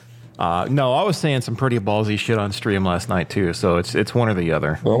No, I was saying some pretty ballsy shit on stream last night too, so it's one or the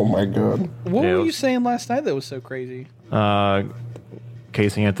other. Oh my god. What were you saying last night that was so crazy?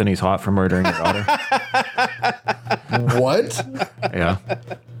 Casey Anthony's hot for murdering your daughter. What? Yeah.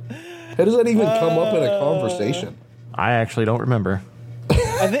 How does that even come up in a conversation? I actually don't remember.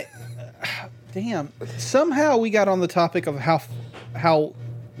 I think. Damn. Somehow we got on the topic of how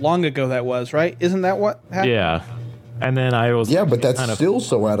long ago that was, right? Isn't that what happened? Yeah. And then I was... Yeah, but that's still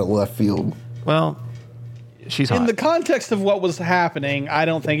so out of left field. Well, she's hot. In the context of what was happening, I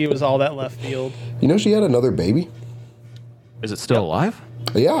don't think it was all that left field. You know she had another baby? Is it still alive?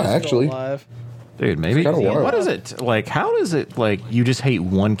 Yeah, actually. Still alive. Dude, maybe. It's kinda wild. What is it? Like, how does it, like, you just hate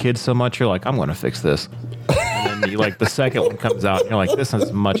one kid so much, you're like, I'm going to fix this. And then, you, like, the second one comes out, and you're like, this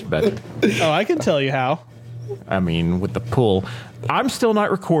is much better. Oh, I can tell you how. I mean, with the pool. I'm still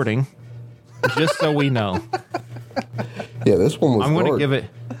not recording, just so we know. Yeah, this one was I'm going to hard. give it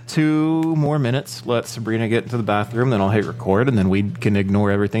 2 more minutes, let Sabrina get into the bathroom, then I'll hit record, and then we can ignore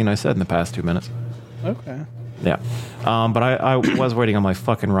everything I said in the past 2 minutes. Okay. Yeah. But I was waiting on my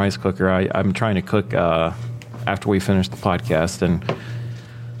fucking rice cooker. I'm trying to cook after we finish the podcast, and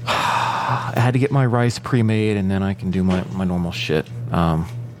I had to get my rice pre-made, and then I can do my normal shit.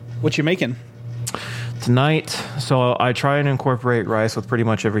 What you making? Tonight, so I try and incorporate rice with pretty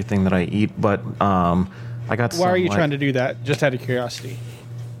much everything that I eat, but I got Why are you trying to do that? Just out of curiosity.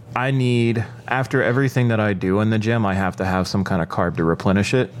 I need, after everything that I do in the gym, I have to have some kind of carb to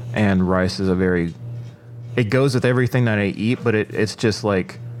replenish it, and rice is it goes with everything that I eat, but it's just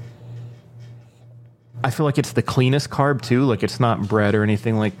like, I feel like it's the cleanest carb too. Like, it's not bread or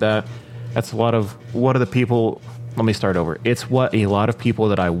anything like that. That's what are the people, let me start over. It's what a lot of people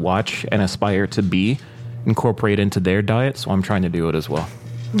that I watch and aspire to be incorporate into their diet, so I'm trying to do it as well.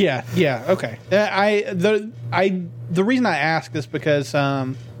 Yeah, okay. The reason I ask is because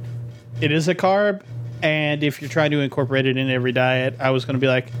it is a carb, and if you're trying to incorporate it in every diet, I was going to be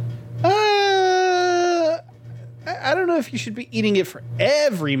like, I don't know if you should be eating it for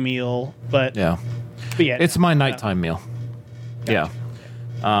every meal, but Yeah. yeah, It's my nighttime meal. Gotcha.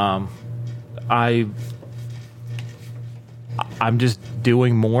 Yeah. I'm just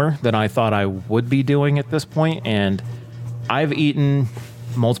doing more than I thought I would be doing at this point, and I've eaten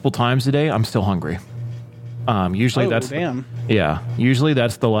multiple times a day. I'm still hungry. Usually damn. Usually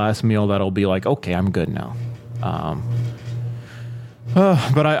that's the last meal that'll be like, okay, I'm good now.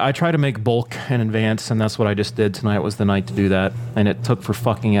 But I try to make bulk in advance, and that's what I just did. Tonight was the night to do that, and it took for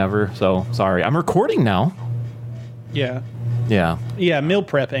fucking ever. So sorry. I'm recording now. Yeah, Yeah. meal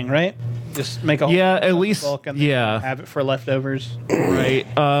prepping, right? Just make a whole At least bulk and then have it for leftovers. Right.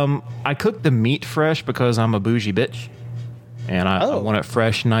 I cook the meat fresh because I'm a bougie bitch, and I want it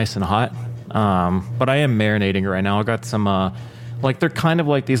fresh, nice, and hot. But I am marinating it right now. I got some, they're kind of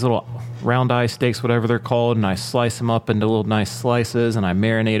like these little round eye steaks, whatever they're called, and I slice them up into little nice slices, and I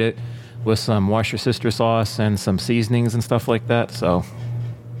marinate it with some Wash Your Sister sauce and some seasonings and stuff like that. So,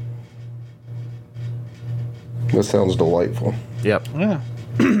 That sounds delightful. yep. Yeah.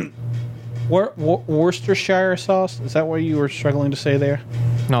 Worcestershire sauce? Is that what you were struggling to say there?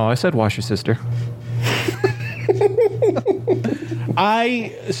 No, I said Wash Your Sister.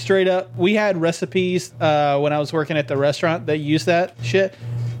 I straight up, we had recipes when I was working at the restaurant that used that shit,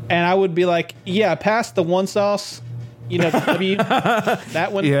 and I would be like, yeah, pass the one sauce, the W,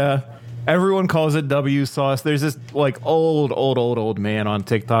 that one. Yeah. Everyone calls it W sauce. There's this old man on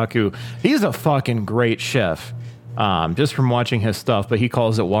TikTok who he's a fucking great chef. Just from watching his stuff, but he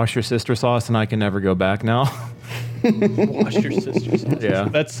calls it Wash Your Sister sauce, and I can never go back now. Wash Your Sister sauce. Yeah,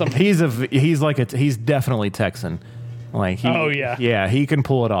 That's something. He's definitely Texan. Yeah, he can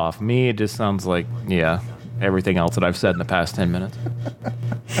pull it off. Me, it just sounds like everything else that I've said in the past 10 minutes.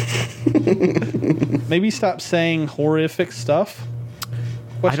 Maybe stop saying horrific stuff.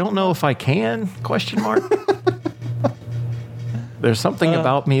 I don't know if I can, question mark. There's something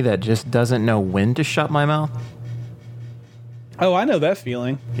about me that just doesn't know when to shut my mouth. Oh, I know that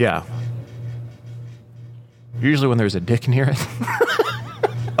feeling. Yeah. Usually when there's a dick near it.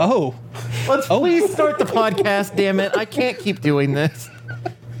 Oh. Let's please start the podcast, damn it. I can't keep doing this.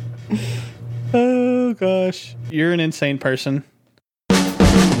 Oh, gosh. You're an insane person.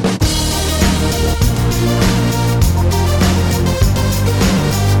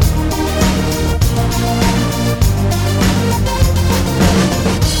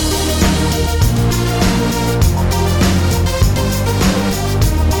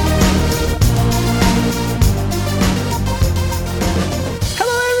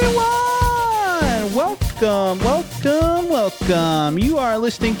 Welcome. You are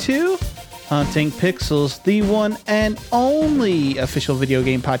listening to Hunting Pixels, the one and only official video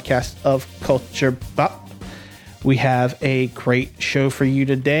game podcast of Culture Bop. We have a great show for you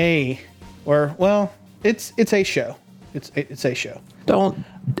today. Or, well, it's a show. It's a show. Don't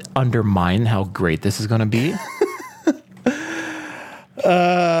undermine how great this is going to be.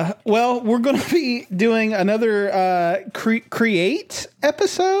 Well, we're going to be doing another create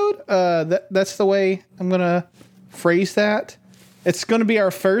episode. That's the way I'm going to phrase that. It's going to be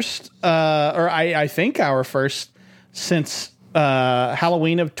our first, or I think our first since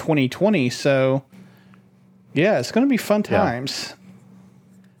Halloween of 2020. So, yeah, it's going to be fun times.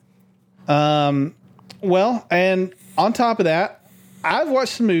 Yeah. Well, and on top of that, I've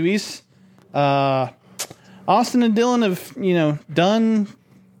watched some movies. Austin and Dylan have, done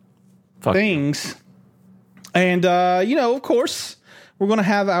things. And, of course, we're going to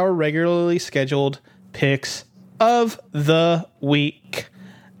have our regularly scheduled picks of the week.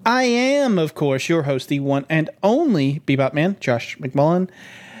 I am, of course, your host, the one and only Bebop Man, Josh McMullen.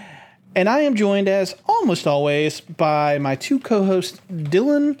 And I am joined, as almost always, by my two co-hosts,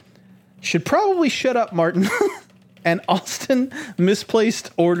 Dylan, should probably shut up, Martin, and Austin,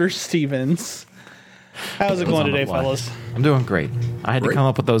 Misplaced Order Stevens. How's it going today, fellas? I'm doing great. I had to come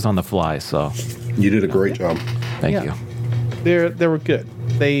up with those on the fly, so. You did a great job. Thank you. They were good.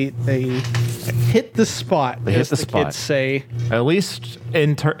 They hit the spot. They hit the spot. Kids say. At least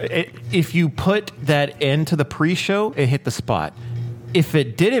if you put that into the pre-show, it hit the spot. If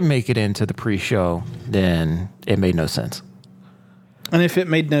it didn't make it into the pre-show, then it made no sense. And if it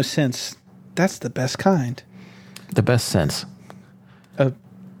made no sense, that's the best kind. The best sense.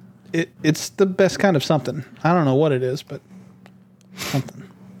 It's the best kind of something. I don't know what it is, but something.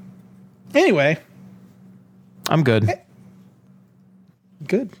 Anyway. I'm good.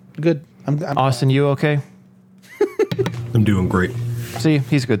 Good. I'm Austin, you okay? I'm doing great. See,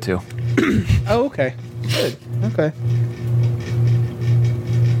 he's good too. Oh, okay. Good. Okay.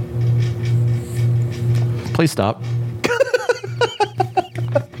 Please stop.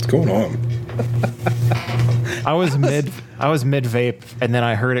 What's going on? I was mid vape, and then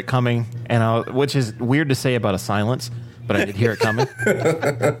I heard it coming, which is weird to say about a silence, but I did hear it coming. And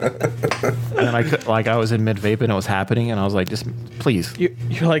then I was in mid vape, and it was happening, and I was like, just please.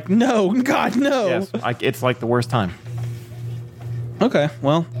 You're like, no, God, no. Yes, it's like the worst time. Okay,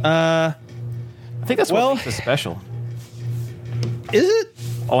 well, I think that's what makes it special. Is it?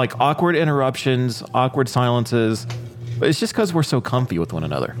 Like awkward interruptions, awkward silences, but it's just because we're so comfy with one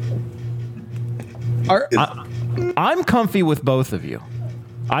another. I'm comfy with both of you.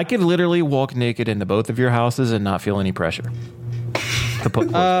 I could literally walk naked into both of your houses and not feel any pressure. To put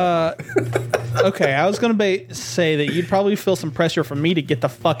okay, I was going to say that you'd probably feel some pressure from me to get the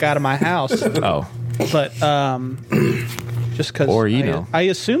fuck out of my house. Oh. But just because I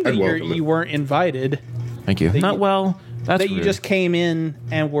assumed that you weren't invited. Thank you. Not well. That's that you just came in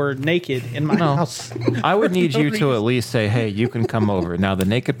and were naked in my house. I would need you to at least say, hey, you can come over. Now, the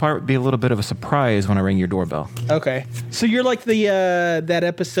naked part would be a little bit of a surprise when I ring your doorbell. Okay. So you're like the that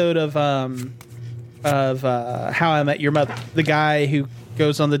episode of How I Met Your Mother. The guy who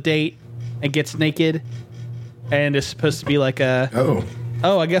goes on the date and gets naked and is supposed to be like a...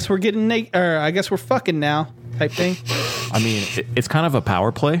 Oh, I guess we're getting naked, or I guess we're fucking now type thing. I mean, it's kind of a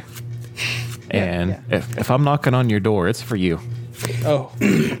power play. And if I'm knocking on your door, it's for you. Oh.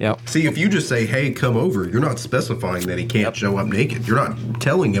 Yep. See, if you just say, hey, come over, you're not specifying that he can't show up naked. You're not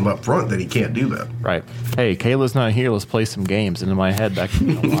telling him up front that he can't do that. Right. Hey, Kayla's not here. Let's play some games. And in my head, that can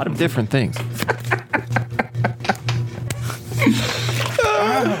mean a lot of different things.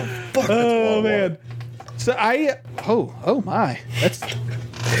 Oh, man. So oh my.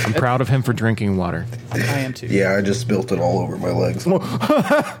 I'm proud of him for drinking water. I am too. Yeah, I just spilt it all over my legs.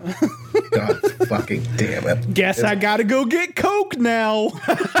 God fucking damn it. Guess I gotta go get Coke now.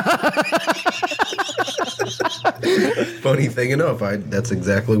 Funny thing enough, that's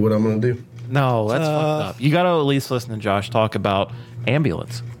exactly what I'm going to do. No, that's fucked up. You got to at least listen to Josh talk about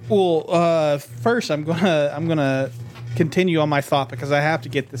ambulance. Well, first I'm gonna continue on my thought because I have to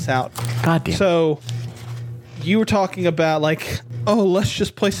get this out. God damn. So you were talking about like, oh, let's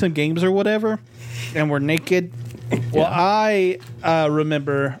just play some games or whatever, and we're naked. Yeah. Well, I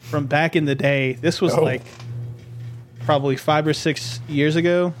remember from back in the day. This was like probably 5 or 6 years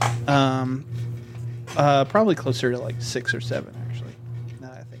ago. Probably closer to like 6 or 7, actually. Now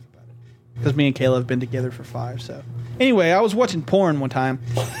that I think about it, because me and Kayla have been together for 5. So anyway, I was watching porn one time,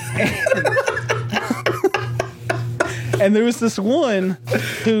 and there was this one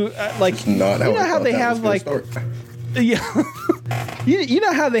who like, not you know how they have like, start. yeah. You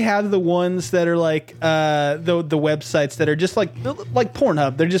know how they have the ones that are like the websites that are just like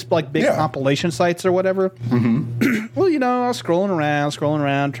Pornhub. They're just like big compilation sites or whatever. Mm-hmm. Well, I was scrolling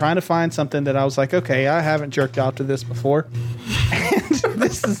around, trying to find something that I was like, okay, I haven't jerked off to this before. And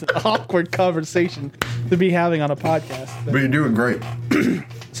this is an awkward conversation to be having on a podcast. But you're doing great.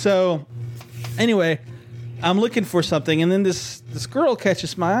 So, anyway, I'm looking for something, and then this girl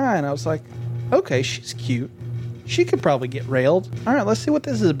catches my eye, and I was like, okay, she's cute. She could probably get railed. All right, let's see what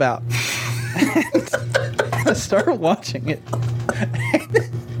this is about. I started watching it.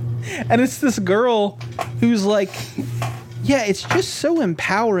 And it's this girl who's like, yeah, it's just so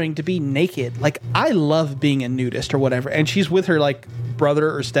empowering to be naked. Like, I love being a nudist or whatever. And she's with her, like,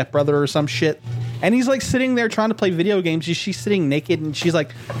 brother or stepbrother or some shit. And he's, like, sitting there trying to play video games. She's sitting naked, and she's,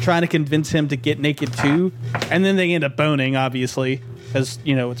 like, trying to convince him to get naked, too. And then they end up boning, obviously, because,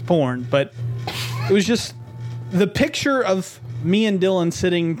 it's porn. But it was just the picture of me and Dylan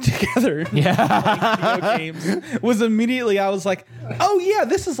sitting together playing video games was immediately, I was like, oh, yeah,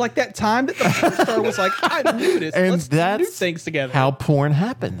 this is like that time that the porn star was like, I'm nudist. And Let's that's do things together. how porn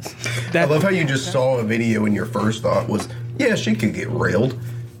happens. I love how you just saw a video and your first thought was, yeah, she could get railed.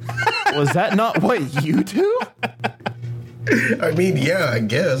 Was that not what you do? I mean, yeah, I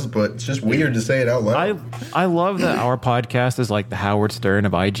guess, but it's just weird to say it out loud. I love that our podcast is like the Howard Stern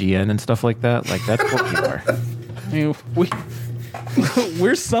of IGN and stuff like that. Like, that's what we are. I mean,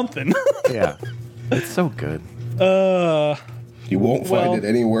 we're something. Yeah. It's so good. You won't find it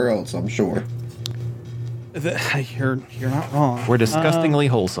anywhere else, I'm sure. You're not wrong. We're disgustingly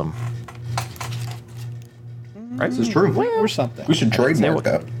wholesome. Right, this is true. We're something. We should trademark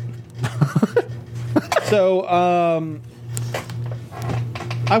that. So,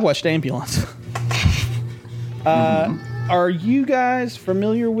 I watched Ambulance. Are you guys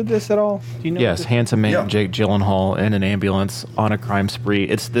familiar with this at all? Do you know? Yes, handsome man Jake Gyllenhaal in an ambulance on a crime spree.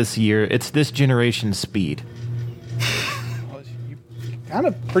 It's this this generation's Speed. You kind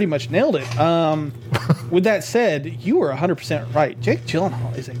of pretty much nailed it. With that said, you were 100% right. Jake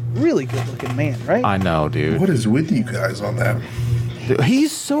Gyllenhaal is a really good-looking man, right? I know, dude. What is with you guys on that? Dude,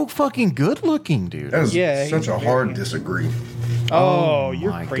 he's so fucking good looking, dude. That is such a hard disagree. Oh,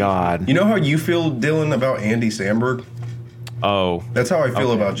 you're my crazy. God. You know how you feel, Dylan, about Andy Samberg? Oh. That's how I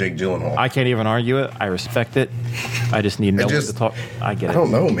feel about Jake Gyllenhaal. I can't even argue it. I respect it. I just need no one to talk. I get it. I don't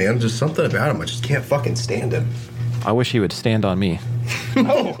know, man. Just something about him. I just can't fucking stand him. I wish he would stand on me.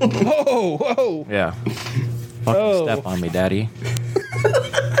 Whoa. Yeah. Fucking step on me, daddy.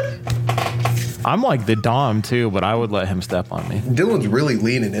 I'm like the Dom, too, but I would let him step on me. Dylan's really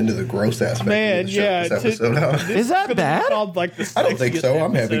leaning into the gross aspect of the show this episode. Is that bad? Like I don't think so.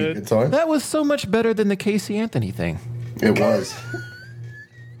 I'm having a good time. That was so much better than the Casey Anthony thing. It was.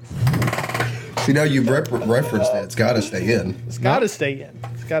 See, now you've referenced it. It's got to stay in. It's got to stay in.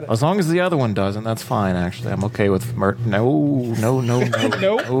 It's got to. As long as the other one doesn't, that's fine, actually. I'm okay with No.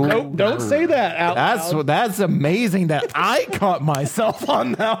 Nope. Don't say that out loud. That's amazing that I caught myself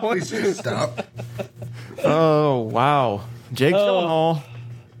on that one. Please stop. Oh, wow. Jake Gyllenhaal.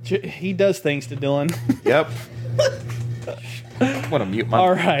 He does things to Dylan. Yep. Want to mute my...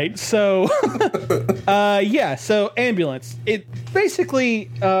 All right, so so Ambulance. It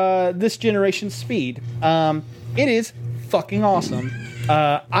basically this generation's Speed. It is fucking awesome.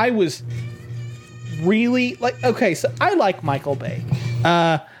 I was really so I like Michael Bay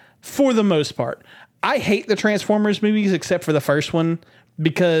for the most part. I hate the Transformers movies except for the first one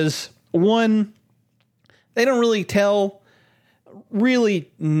because one, they don't really tell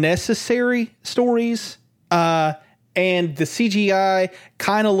really necessary stories. And the CGI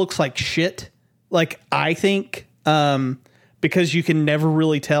kind of looks like shit. Like, I think, because you can never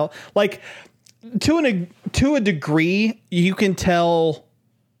really tell. Like, to a degree, you can tell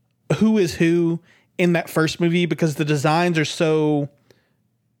who is who in that first movie because the designs are so,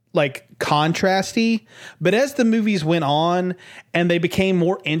 like, contrasty. But as the movies went on and they became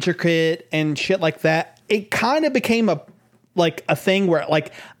more intricate and shit like that, it kind of became a thing where,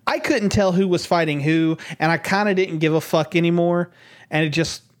 like, I couldn't tell who was fighting who, and I kind of didn't give a fuck anymore, and it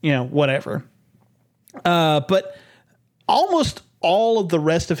just, whatever. But almost all of the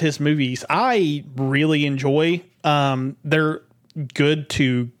rest of his movies, I really enjoy. They're good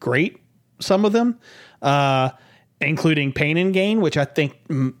to great, some of them, including Pain and Gain, which I think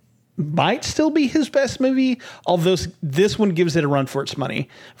might still be his best movie, although this one gives it a run for its money,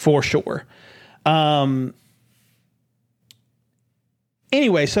 for sure.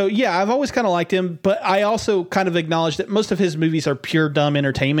 Anyway, so yeah, I've always kind of liked him, but I also kind of acknowledge that most of his movies are pure dumb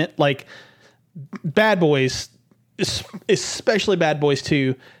entertainment. Like Bad Boys, especially Bad Boys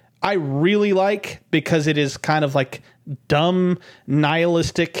 2, I really like because it is kind of like dumb,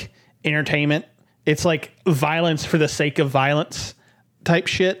 nihilistic entertainment. It's like violence for the sake of violence type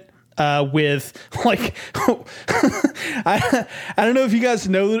shit. With like, I don't know if you guys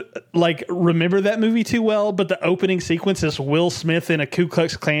remember that movie too well, but the opening sequence is Will Smith in a Ku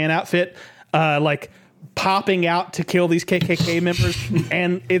Klux Klan outfit, like popping out to kill these KKK members.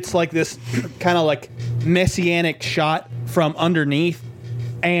 And it's like this kind of like messianic shot from underneath.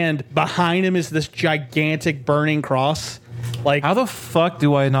 And behind him is this gigantic burning cross. Like, how the fuck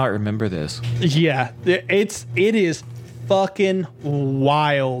do I not remember this? Yeah, it is fucking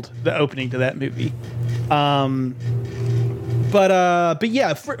wild, the opening to that movie. But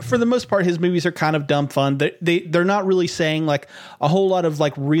yeah, for the most part, his movies are kind of dumb fun. They're not really saying like a whole lot of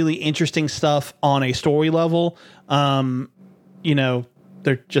like really interesting stuff on a story level. You know,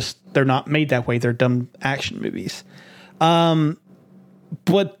 they're not made that way. They're dumb action movies.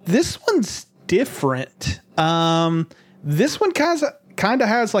 But this one's different. This one kind of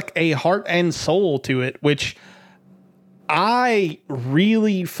has like a heart and soul to it, which I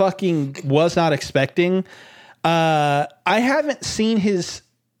really fucking was not expecting. I haven't seen his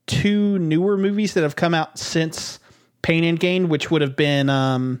 2 newer movies that have come out since Pain and Gain, which would have been,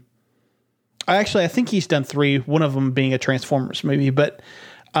 I think he's done 3, one of them being a Transformers movie, but,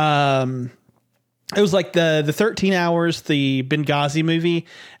 it was like the 13 Hours, the Benghazi movie.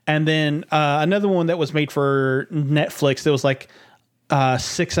 And then, another one that was made for Netflix that was like,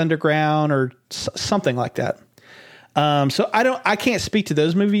 6 Underground or something like that. So I can't speak to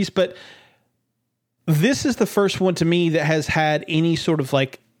those movies, but this is the first one to me that has had any sort of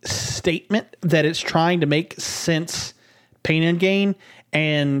like statement that it's trying to make since Pain and Gain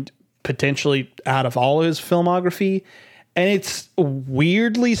and potentially out of all his filmography. And it's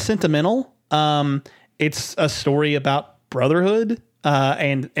weirdly sentimental. It's a story about brotherhood,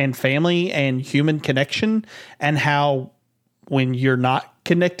 and family and human connection, and how when you're not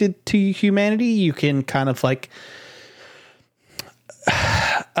connected to humanity, you can kind of like,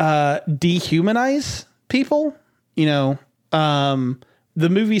 dehumanize people. You know, the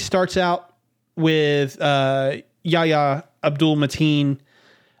movie starts out with Yahya Abdul Mateen.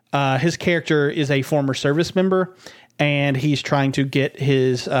 His character is a former service member, and he's trying to get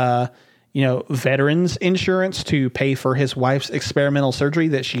his veterans insurance to pay for his wife's experimental surgery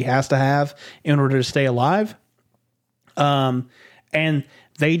that she has to have in order to stay alive. And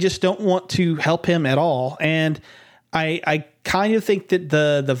they just don't want to help him at all. And I kind of think that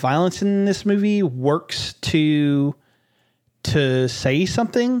the violence in this movie works to say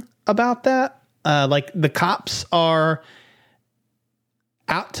something about that. Like the cops are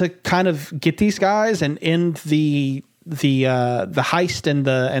out to kind of get these guys and end the heist and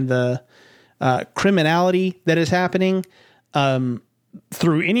the criminality that is happening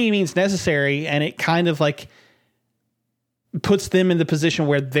through any means necessary. And it kind of like puts them in the position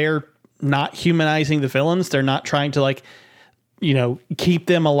where they're not humanizing the villains. They're not trying to like, keep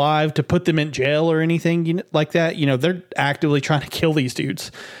them alive to put them in jail or anything like that. They're actively trying to kill these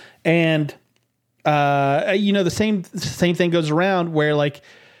dudes. And, the same thing goes around where like,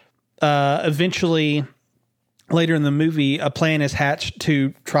 eventually later in the movie, a plan is hatched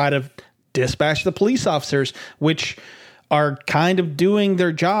to try to dispatch the police officers, which are kind of doing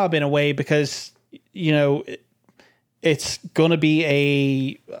their job in a way because, it's going to be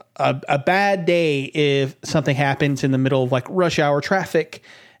a bad day if something happens in the middle of like rush hour traffic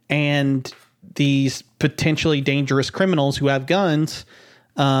and these potentially dangerous criminals who have guns,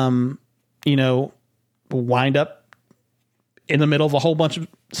 wind up in the middle of a whole bunch of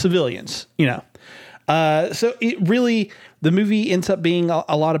civilians, So it really, the movie ends up being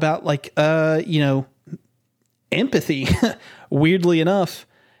a lot about like, empathy, weirdly enough.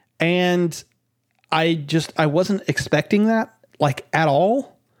 And I wasn't expecting that like at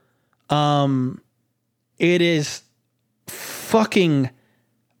all. It is fucking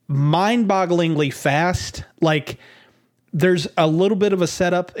mind-bogglingly fast. Like there's a little bit of a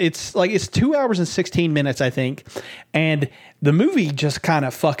setup. It's 2 hours and 16 minutes, I think. And the movie just kind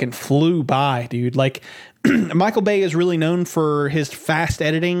of fucking flew by, dude. Like Michael Bay is really known for his fast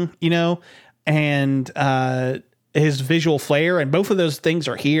editing, and, his visual flair. And both of those things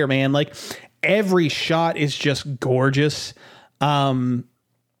are here, man. Like every shot is just gorgeous. The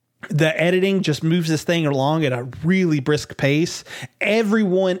editing just moves this thing along at a really brisk pace.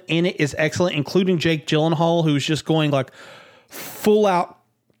 Everyone in it is excellent, including Jake Gyllenhaal, who's just going like full out,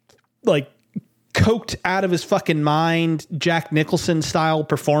 like coked out of his fucking mind, Jack Nicholson style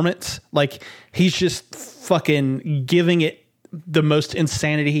performance. Like he's just fucking giving it the most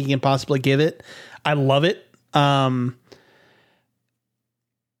insanity he can possibly give it. I love it.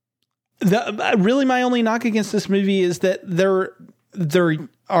 really my only knock against this movie is that there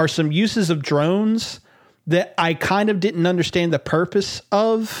are some uses of drones that I kind of didn't understand the purpose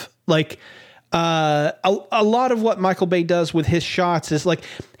of. Like, a lot of what Michael Bay does with his shots is like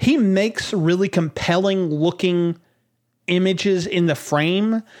he makes really compelling looking images in the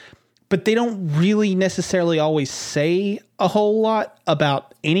frame, but they don't really necessarily always say a whole lot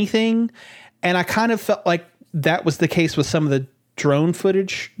about anything. And I kind of felt like that was the case with some of the drone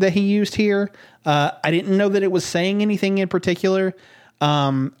footage that he used here. I didn't know that it was saying anything in particular,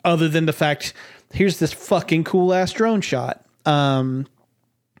 other than the fact, here's this fucking cool ass drone shot.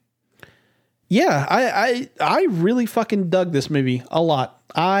 Yeah, I really fucking dug this movie a lot.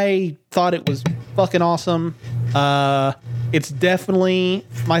 I thought it was fucking awesome. It's definitely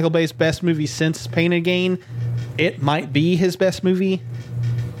Michael Bay's best movie since Pain and Gain. It might be his best movie.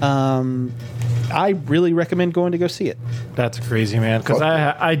 I really recommend going to go see it. That's crazy, man. Because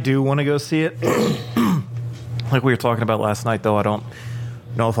I do want to go see it. Like we were talking about last night, though, I don't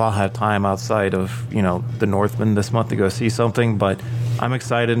know if I'll have time outside of, the Northman this month to go see something, but I'm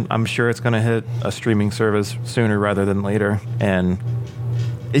excited. I'm sure it's going to hit a streaming service sooner rather than later. And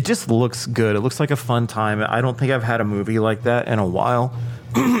it just looks good. It looks like a fun time. I don't think I've had a movie like that in a while,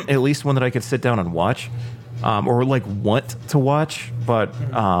 at least one that I could sit down and watch. Or like want to watch, but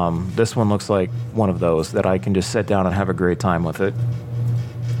this one looks like one of those that I can just sit down and have a great time with it.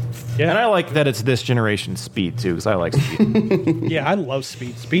 Yeah, and I like that it's this generation Speed too, because I like Speed. Yeah, I love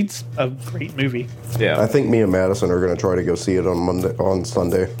Speed. Speed's a great movie. Yeah, I think me and Madison are going to try to go see it on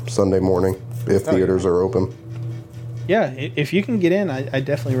Sunday morning if theaters are open. Yeah, if you can get in, I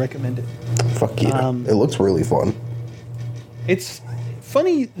definitely recommend it. Fuck yeah, it looks really fun. It's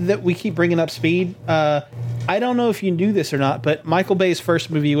funny that we keep bringing up Speed. I don't know if you knew this or not, but Michael Bay's first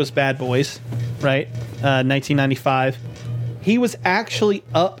movie was Bad Boys, right? 1995. He was actually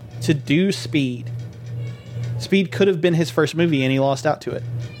up to do Speed. Speed could have been his first movie, and he lost out to it.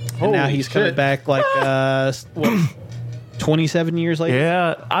 And now he's coming back like 27 years later.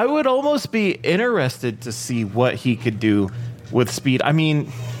 Yeah, I would almost be interested to see what he could do with Speed. I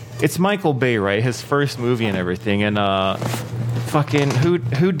mean, it's Michael Bay, right? His first movie and everything. And fucking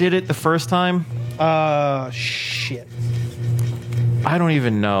who did it the first time? Shit. I don't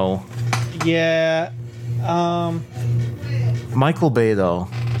even know. Yeah. Michael Bay, though,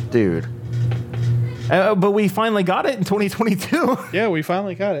 dude. But we finally got it in 2022. Yeah, we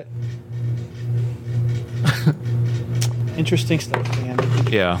finally got it. Interesting stuff, man.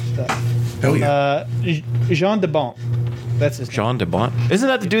 Yeah. Stuff. Hell yeah. Jean de Bont. That's his name. Jean de Bont. Isn't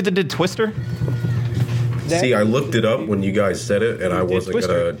that the dude that did Twister? See, I looked it up when you guys said it, and I wasn't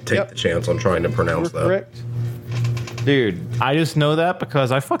going to take the chance on trying to pronounce that. Correct. Dude, I just know that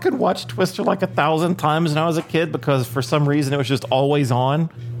because I fucking watched Twister like 1,000 times when I was a kid because for some reason it was just always on.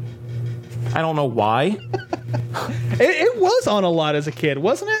 I don't know why. It was on a lot as a kid,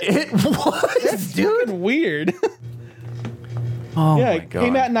 wasn't it? It was, dude. Weird. Oh yeah, my it God.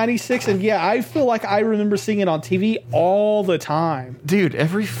 came out in 96, and yeah, I feel like I remember seeing it on TV all the time. Dude,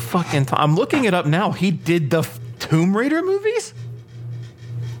 every fucking time. I'm looking it up now. He did the Tomb Raider movies?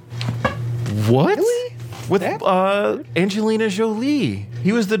 What? Really? With Angelina Jolie.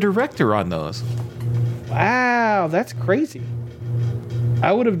 He was the director on those. Wow, that's crazy.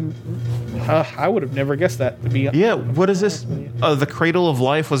 I would have never guessed that to be. Yeah, what is this? The Cradle of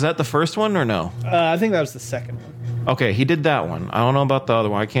Life, was that the first one or no? I think that was the second one. Okay, he did that one. I don't know about the other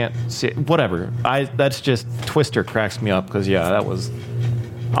one. I can't see it. Whatever. That's just Twister cracks me up because that was.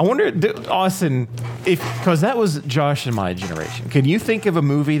 I wonder, Austin, because that was Josh and my generation. Can you think of a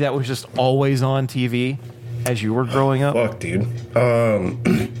movie that was just always on TV as you were growing up? Fuck, dude.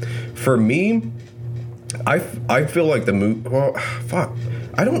 For me, I feel like the movie. Well, fuck.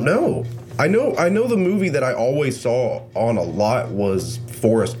 I don't know. I know the movie that I always saw on a lot was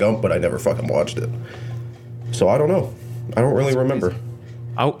Forrest Gump, but I never fucking watched it. So I don't know. I don't really remember.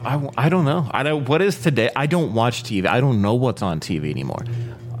 I don't know. What is today? I don't watch TV. I don't know what's on TV anymore.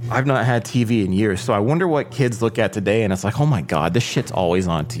 I've not had TV in years, so I wonder what kids look at today, and it's like, oh my God, this shit's always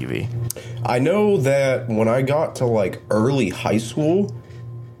on TV. I know that when I got to like early high school,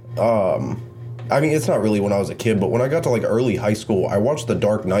 I mean, it's not really when I was a kid, but when I got to like early high school, I watched The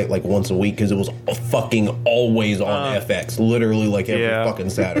Dark Knight like once a week because it was fucking always on FX, literally like every fucking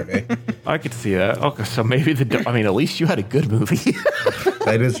Saturday. I could see that. Okay, so maybe at least you had a good movie.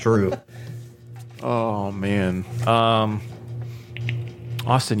 That is true. Oh man,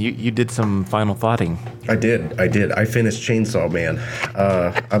 Austin, you did some final thoughting. I did. I finished Chainsaw Man.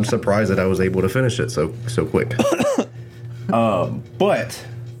 I'm surprised that I was able to finish it so quick. But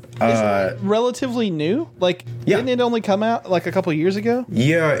Relatively new? Like, Yeah. didn't it only come out like a couple years ago?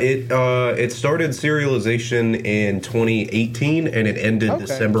 Yeah, it started serialization in 2018 and it ended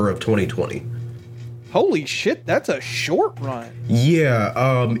December of 2020. Holy shit, that's a short run.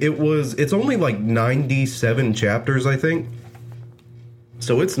 Yeah, it's only like 97 chapters, I think.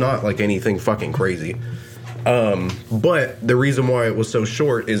 So it's not like anything fucking crazy. But the reason why it was so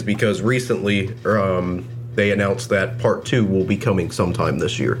short is because recently they announced that part 2 will be coming sometime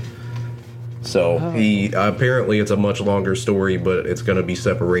this year. So he apparently it's a much longer story, but it's going to be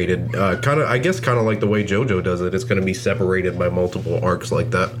separated. Kind of like the way JoJo does it. It's going to be separated by multiple arcs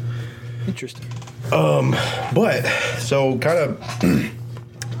like that. Interesting. But so kind of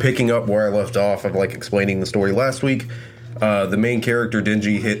picking up where I left off of like explaining the story last week. The main character,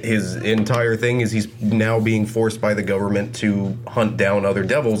 Denji, his entire thing is he's now being forced by the government to hunt down other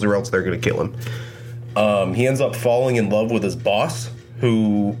devils or else they're going to kill him. He ends up falling in love with his boss,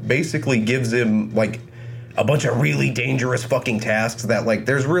 who basically gives him, like, a bunch of really dangerous fucking tasks that, like,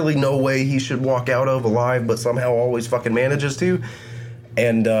 there's really no way he should walk out of alive, but somehow always fucking manages to.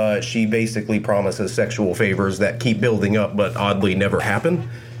 And she basically promises sexual favors that keep building up but oddly never happen.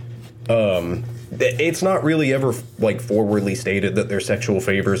 It's not really ever like forwardly stated that they're sexual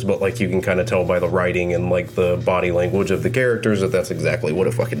favors, but like you can kind of tell by the writing and like the body language of the characters that that's exactly what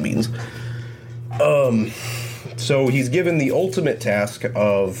it fucking means. So he's given the ultimate task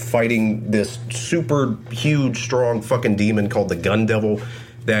of fighting this super huge, strong fucking demon called the Gun Devil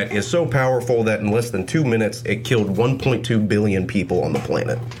that is so powerful that in less than 2 minutes it killed 1.2 billion people on the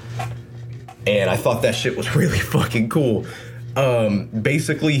planet. And I thought that shit was really fucking cool.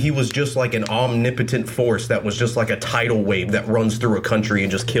 Basically, he was just like an omnipotent force that was just like a tidal wave that runs through a country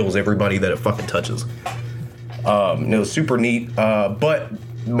and just kills everybody that it fucking touches. It was super neat. But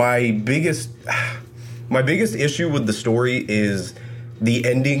my biggest issue with the story is the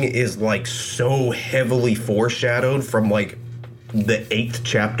ending is like so heavily foreshadowed from like the 8th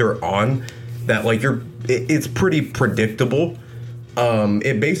chapter on that like it's pretty predictable.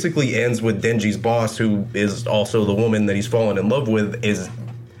 It basically ends with Denji's boss, who is also the woman that he's fallen in love with, is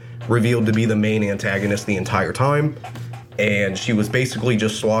revealed to be the main antagonist the entire time. And she was basically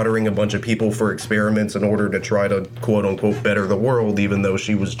just slaughtering a bunch of people for experiments in order to try to quote-unquote better the world, even though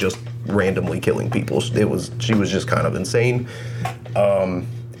she was just randomly killing people. She was just kind of insane.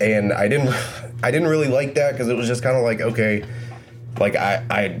 And I didn't really like that because it was just kind of like, okay, like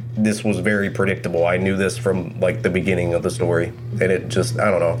this was very predictable. I knew this from like the beginning of the story, and it just,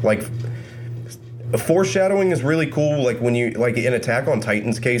 I don't know, like foreshadowing is really cool. Like when you, like in Attack on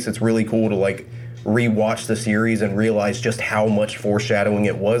Titan's case, it's really cool to like rewatch the series and realize just how much foreshadowing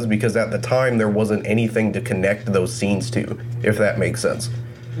it was, because at the time there wasn't anything to connect those scenes to, if that makes sense.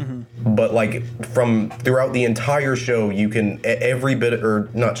 Mm-hmm. But like from throughout the entire show, you can every bit, or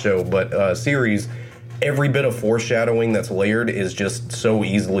not show, but series, every bit of foreshadowing that's layered is just so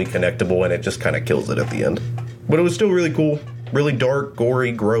easily connectable, and it just kind of kills it at the end. But it was still really cool. Really dark,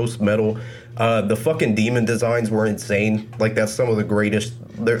 gory, gross, metal. The fucking demon designs were insane. Like, that's some of the greatest...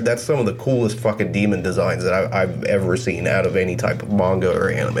 That's some of the coolest fucking demon designs that I've ever seen out of any type of manga or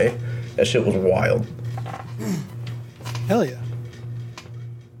anime. That shit was wild. Hell yeah.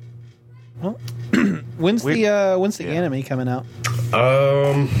 Well, when's the anime coming out?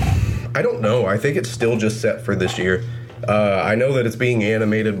 I don't know. I think it's still just set for this year. I know that it's being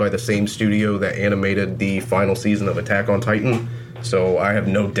animated by the same studio that animated the final season of Attack on Titan, so I have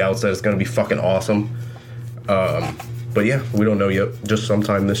no doubts that it's going to be fucking awesome. But yeah, we don't know yet. Just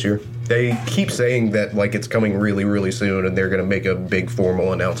sometime this year. They keep saying that like it's coming really, really soon, and they're going to make a big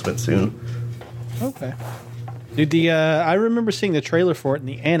formal announcement soon. Okay. Dude, I remember seeing the trailer for it, and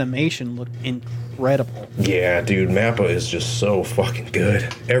the animation looked incredible. Yeah, dude, Mappa is just so fucking good.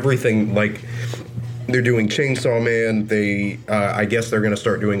 Everything, like, they're doing Chainsaw Man. They, I guess they're going to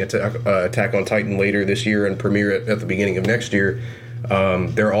start doing Attack on Titan later this year and premiere it at the beginning of next year.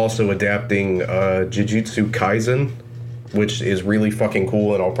 They're also adapting Jujutsu Kaisen, which is really fucking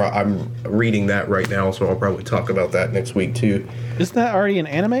cool, and I'm reading that right now, so I'll probably talk about that next week too. Isn't that already an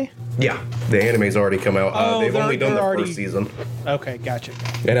anime? Yeah, the anime's already come out. They've only done the first season. Okay, gotcha.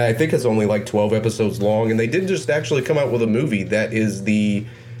 And I think it's only like 12 episodes long, and they did just actually come out with a movie that is the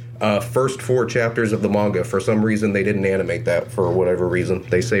first 4 chapters of the manga. For some reason, they didn't animate that for whatever reason.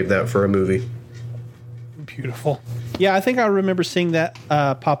 They saved that for a movie. Beautiful. Yeah, I think I remember seeing that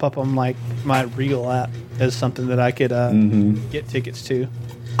pop up on like my Regal app as something that I could get tickets to.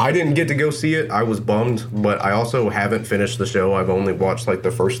 I didn't get to go see it. I was bummed, but I also haven't finished the show. I've only watched like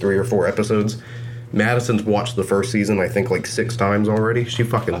the first 3 or 4 episodes. Madison's watched the first season, I think, like 6 times already. She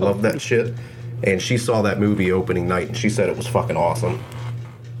fucking loved that shit. And she saw that movie opening night, and she said it was fucking awesome.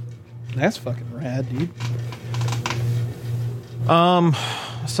 That's fucking rad, dude.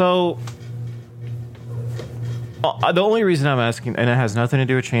 So the only reason I'm asking, and it has nothing to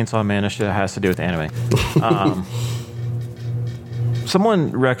do with Chainsaw Man, it has to do with anime.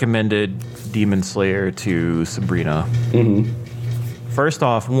 Someone recommended Demon Slayer to Sabrina. Mm-hmm. First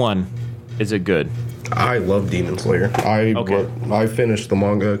off, one, is it good? I love Demon Slayer. I finished the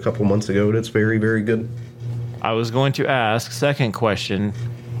manga a couple months ago, and it's very, very good. I was going to ask, second question,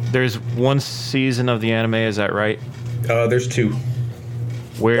 there's one season of the anime, is that right? There's 2.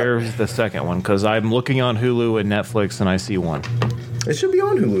 Where's the second one? Because I'm looking on Hulu and Netflix, and I see one. It should be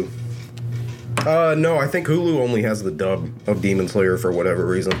on Hulu. No, I think Hulu only has the dub of Demon Slayer for whatever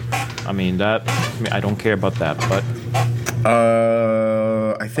reason. I don't care about that, but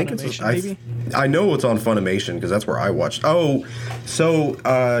I think Funimation, I know it's on Funimation because that's where I watched. Oh, so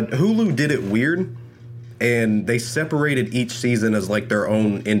Hulu did it weird, and they separated each season as like their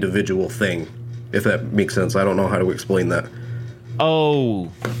own individual thing. If that makes sense, I don't know how to explain that.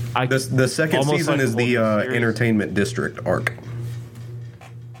 Oh, the second season like is the Entertainment District arc.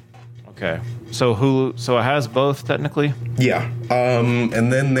 Okay, so Hulu, so it has both technically. Yeah,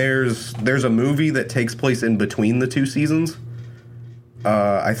 and then there's a movie that takes place in between the 2 seasons.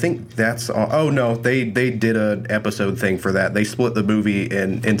 I think that's oh no, they did an episode thing for that. They split the movie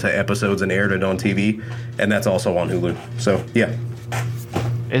into episodes and aired it on TV, and that's also on Hulu. So yeah.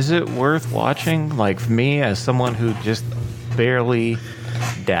 Is it worth watching? Like for me, as someone who just barely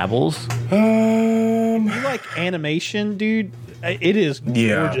dabbles. You like animation, dude? It is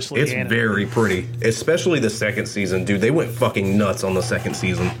gorgeously it's animated. very pretty, especially the second season, dude. They went fucking nuts on the second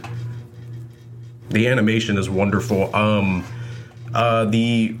season. The animation is wonderful. I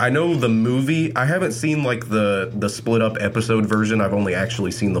know the movie. I haven't seen like the split up episode version. I've only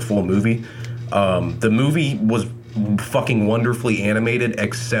actually seen the full movie. The movie was fucking wonderfully animated,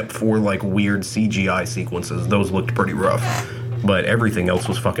 except for like weird CGI sequences. Those looked pretty rough, but everything else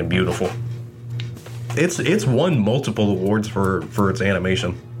was fucking beautiful. It's won multiple awards for its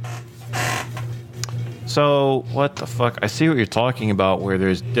animation. So what the fuck? I see what you're talking about. Where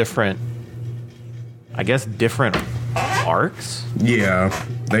there's different arcs. Yeah,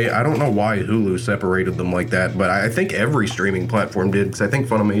 I don't know why Hulu separated them like that, but I think every streaming platform did, because I think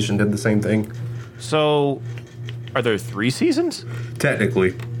Funimation did the same thing. So, are there 3 seasons?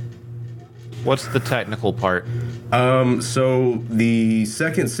 Technically. What's the technical part? So the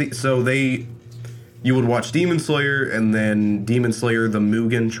second you would watch Demon Slayer, and then Demon Slayer the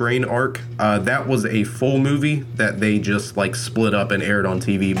Mugen Train arc. That was a full movie that they just like split up and aired on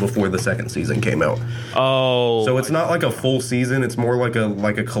TV before the second season came out. Oh, So it's not like a full season, it's more like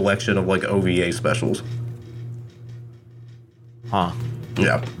a collection of like OVA specials. huh.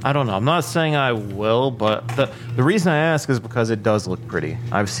 Yeah. I don't know. I'm not saying I will, but the reason I ask is because it does look pretty.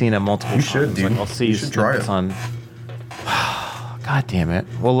 I've seen it multiple times. You should, dude. Like, I'll see You should try it. on. God damn it.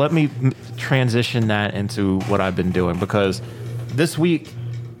 Well, let me transition that into what I've been doing, because this week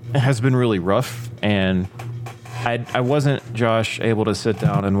has been really rough, and I wasn't, Josh, able to sit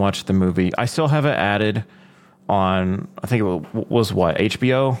down and watch the movie. I still have it added on, I think it was what,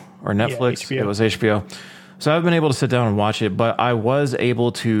 HBO or Netflix? HBO. It was HBO. So I've been able to sit down and watch it, but I was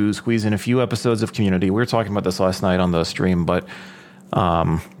able to squeeze in a few episodes of Community. We were talking about this last night on the stream, but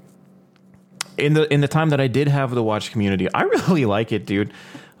in the time that I did have to watch Community, I really like it, dude.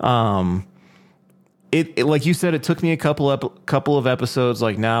 It like you said, it took me a couple of episodes.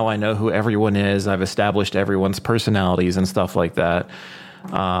 Like, now I know who everyone is. I've established everyone's personalities and stuff like that.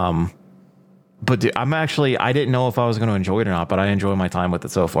 But dude, I didn't know if I was going to enjoy it or not, but I enjoy my time with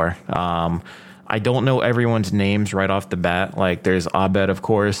it so far. I don't know everyone's names right off the bat. Like, there's Abed, of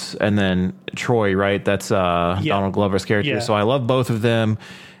course, and then Troy, right? That's Donald Glover's character. Yeah. So I love both of them.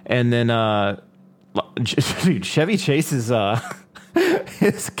 And then dude, Chevy Chase's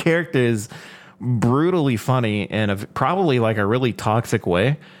his character is brutally funny in probably like a really toxic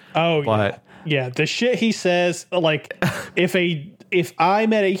way. Oh, But- yeah. The shit he says, like, if I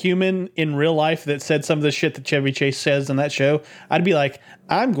met a human in real life that said some of the shit that Chevy Chase says in that show, I'd be like,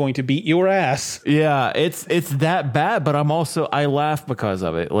 I'm going to beat your ass. Yeah, it's that bad, but I laugh because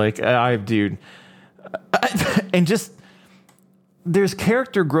of it. Like, and just there's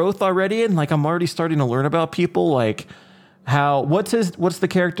character growth already, and like I'm already starting to learn about people. Like, what's the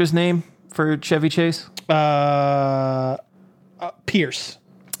character's name for Chevy Chase? Pierce.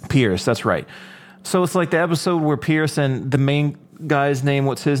 Pierce, that's right. So it's like the episode where Pierce and the main guy's name,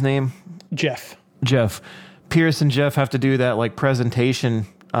 what's his name? Jeff. Pierce and Jeff have to do that like presentation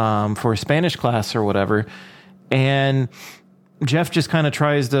for a Spanish class or whatever. And Jeff just kind of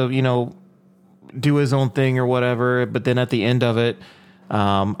tries to, do his own thing or whatever. But then at the end of it,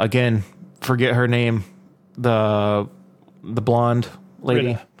 Again, forget her name. The blonde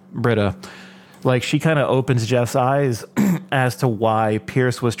lady, Britta. Like, she kind of opens Jeff's eyes as to why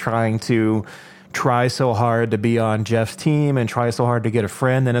Pierce was trying to try so hard to be on Jeff's team and try so hard to get a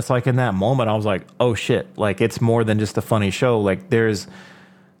friend. And it's like, in that moment, I was like, oh shit, like, it's more than just a funny show. Like, there's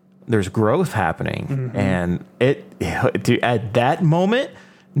growth happening. And at that moment,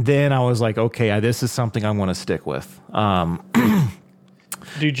 then I was like, okay, this is something I want to stick with.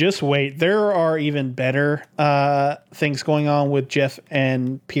 Dude, just wait. There are even better things going on with Jeff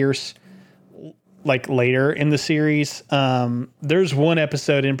and Pierce, like, later in the series. There's one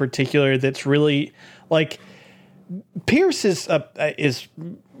episode in particular that's really, like, Pierce is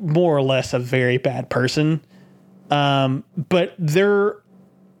more or less a very bad person. But there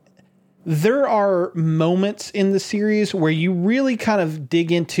are moments in the series where you really kind of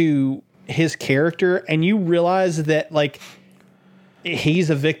dig into his character and you realize that, like, he's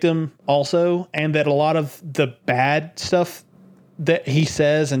a victim also, and that a lot of the bad stuff that he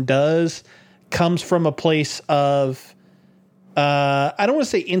says and does comes from a place of, I don't want to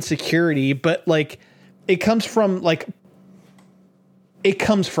say insecurity, but, like, it comes from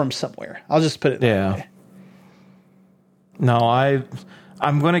somewhere. I'll just put it that way. No,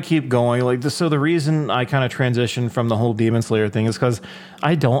 I'm going to keep going. Like, so the reason I kind of transitioned from the whole Demon Slayer thing is because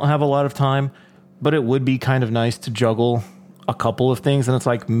I don't have a lot of time, but it would be kind of nice to juggle a couple of things. And it's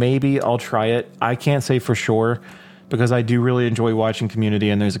like, maybe I'll try it. I can't say for sure because I do really enjoy watching Community,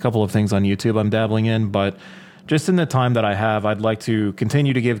 and there's a couple of things on YouTube I'm dabbling in, but just in the time that I have, I'd like to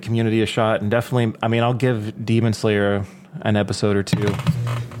continue to give Community a shot. And definitely, I mean, I'll give Demon Slayer an episode or two,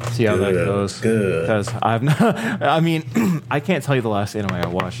 see how that goes. Good. Because I mean, I can't tell you the last anime I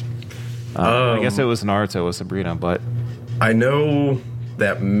watched. I guess it was Naruto with Sabrina, but I know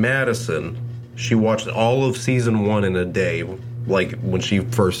that Madison, she watched all of season 1 in a day, like, when she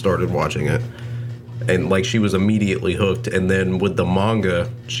first started watching it. And, like, she was immediately hooked. And then with the manga,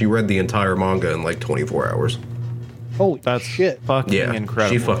 she read the entire manga in, like, 24 hours. Holy that's shit. fucking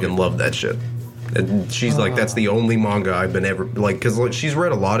incredible. She fucking loved that shit. And she's like, that's the only manga I've been ever, like, because, like, she's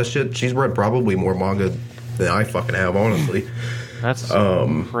read a lot of shit. She's read probably more manga than I fucking have, honestly. That's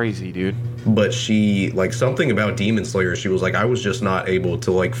crazy, dude. But she, like, something about Demon Slayer, she was like, I was just not able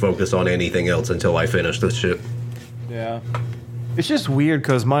to, like, focus on anything else until I finished this shit. Yeah. It's just weird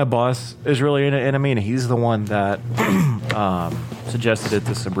because my boss is really into anime, and he's the one that suggested it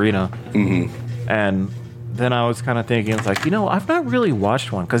to Sabrina. And then I was kind of thinking, it's like, I've not really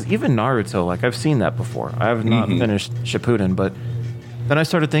watched one, because even Naruto, like, I've seen that before. I have not finished Shippuden, but then I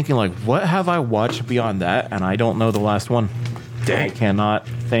started thinking, like, what have I watched beyond that? And I don't know the last one. Dang. I cannot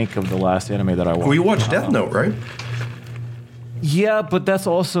think of the last anime that I watched. Well, you watched Death Note, right? Yeah, but that's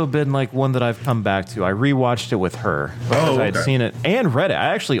also been, like, one that I've come back to. I rewatched it with her because I had seen it and read it.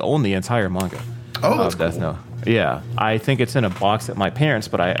 I actually own the entire manga of Death Note. Yeah, I think it's in a box at my parents',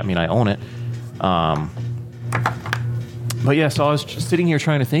 but I mean, I own it. But yeah, so I was just sitting here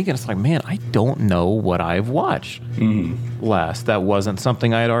trying to think, and it's like, man, I don't know what I've watched last. That wasn't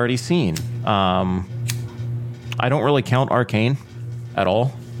something I had already seen. I don't really count Arcane at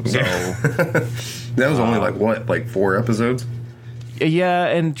all. So that was only like 4 episodes? Yeah,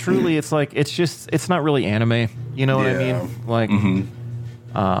 and truly, it's like, it's not really anime. You know what I mean? Like,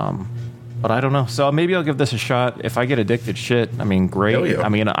 but I don't know. So maybe I'll give this a shot. If I get addicted, shit, I mean, great. Yeah. I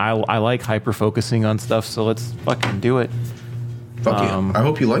mean, I like hyper focusing on stuff, so let's fucking do it. Fuck yeah. I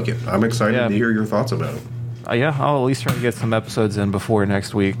hope you like it. I'm excited to hear your thoughts about it. Yeah, I'll at least try to get some episodes in before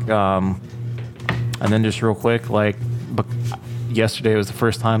next week. And then just real quick, like, yesterday was the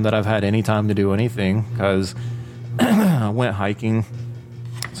first time that I've had any time to do anything because I went hiking.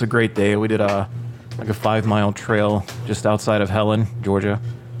 It's a great day. We did a 5-mile trail just outside of Helen, Georgia.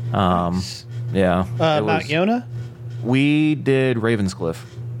 Yeah. Mount Yona? We did Ravenscliff.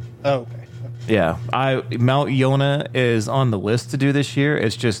 Oh, okay. Yeah. Mount Yona is on the list to do this year.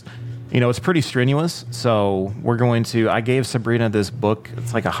 It's just, it's pretty strenuous. So I gave Sabrina this book.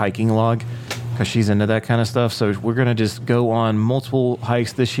 It's like a hiking log because she's into that kind of stuff. So we're going to just go on multiple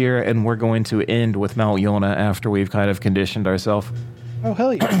hikes this year, and we're going to end with Mount Yona after we've kind of conditioned ourselves. Oh,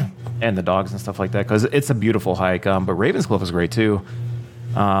 hell yeah. And the dogs and stuff like that, because it's a beautiful hike. But Ravenscliff was great too.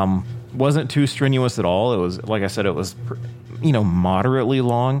 Wasn't too strenuous at all. It was, like I said, it was, moderately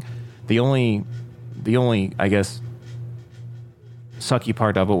long. The only, I guess, sucky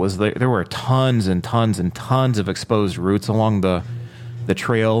part of it was there were tons and tons and tons of exposed roots along the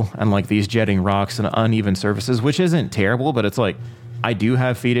trail, and like these jetting rocks and uneven surfaces, which isn't terrible, but it's like, I do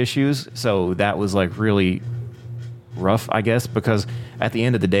have feet issues, so that was like really rough, I guess, because at the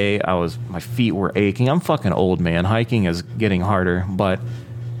end of the day, my feet were aching. I'm fucking old, man. Hiking is getting harder, but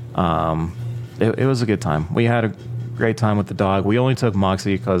it was a good time. We had a great time with the dog. We only took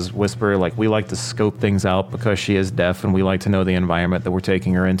Moxie because Whisper, like, we like to scope things out because she is deaf, and we like to know the environment that we're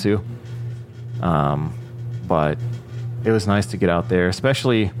taking her into. But it was nice to get out there,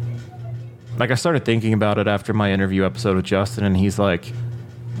 especially, like, I started thinking about it after my interview episode with Justin, and he's like,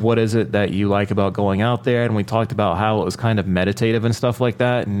 what is it that you like about going out there? And we talked about how it was kind of meditative and stuff like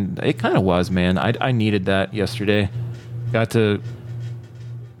that, and it kind of was, man. I needed that yesterday. Got to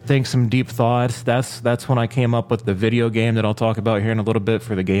think some deep thoughts. That's when I came up with the video game that I'll talk about here in a little bit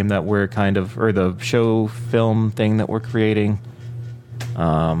for the game that we're kind of, or the show film thing that we're creating.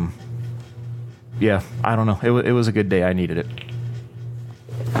 Yeah, I don't know. It was a good day. I needed it.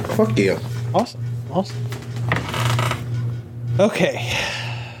 Fuck yeah. Awesome. Okay.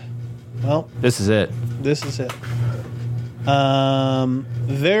 Well, this is it.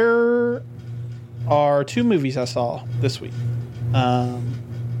 There are 2 movies I saw this week.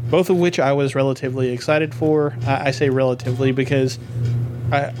 Both of which I was relatively excited for. I say relatively because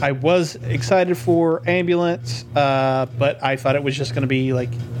I was excited for Ambulance, but I thought it was just going to be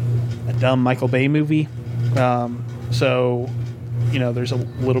like a dumb Michael Bay movie. So, there's a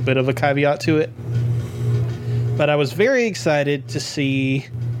little bit of a caveat to it. But I was very excited to see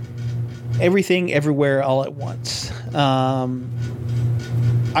Everything Everywhere All at Once. I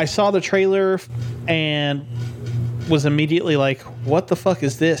saw the trailer and was immediately like, what the fuck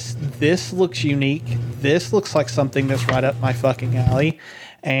is this? This looks unique. This looks like something that's right up my fucking alley.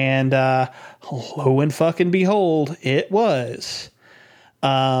 And lo and fucking behold, it was.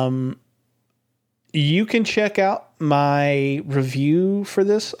 You can check out my review for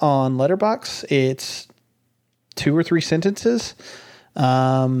this on Letterboxd. It's 2 or 3 sentences.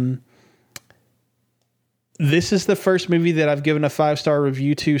 This is the first movie that I've given a 5-star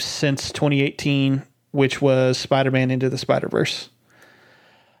review to since 2018, which was Spider-Man Into the Spider-Verse.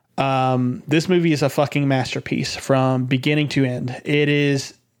 This movie is a fucking masterpiece from beginning to end. It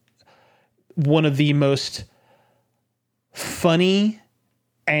is one of the most funny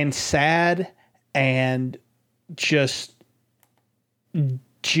and sad and just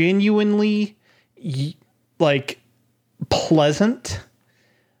genuinely like pleasant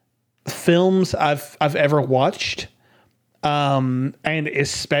films I've ever watched. And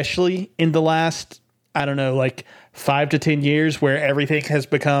especially in the last, I don't know, like 5 to 10 years where everything has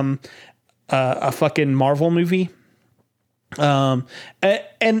become a fucking Marvel movie. And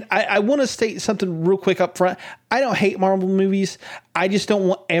I want to state something real quick up front. I don't hate Marvel movies. I just don't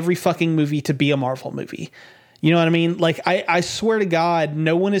want every fucking movie to be a Marvel movie. You know what I mean? Like, I swear to God,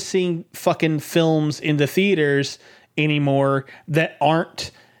 no one is seeing fucking films in the theaters anymore that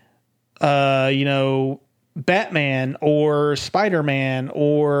aren't, Batman or Spider-Man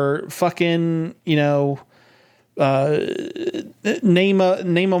or fucking, name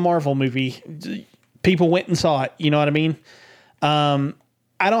a Marvel movie. People went and saw it. You know what I mean? I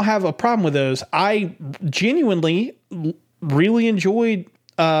don't have a problem with those. I genuinely really enjoyed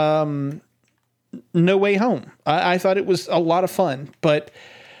No Way Home. I thought it was a lot of fun. But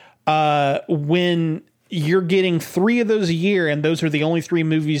when you're getting 3 of those a year and those are the only 3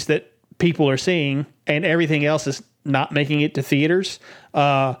 movies that people are seeing and everything else is not making it to theaters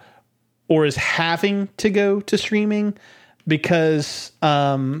or is having to go to streaming because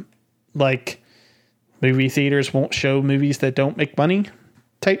like movie theaters won't show movies that don't make money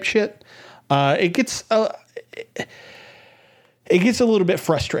type shit, it gets a little bit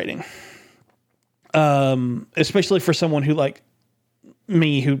frustrating, especially for someone who like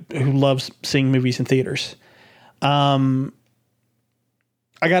me who loves seeing movies in theaters.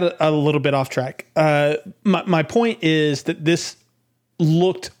 I got a little bit off track. My point is that this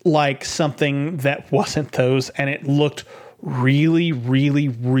looked like something that wasn't those, and it looked really, really,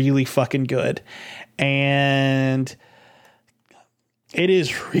 really fucking good. And it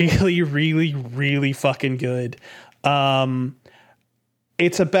is really, really, really fucking good.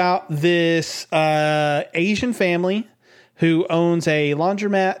 It's about this Asian family who owns a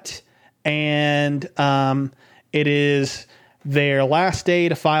laundromat, and it is their last day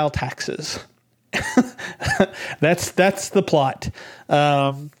to file taxes. That's the plot.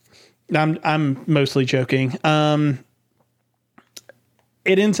 I'm mostly joking.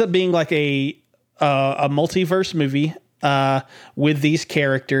 It ends up being like a multiverse movie with these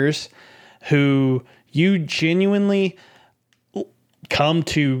characters who you genuinely come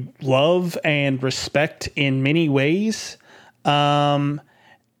to love and respect in many ways. And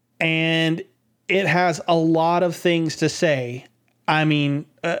it has a lot of things to say. I mean,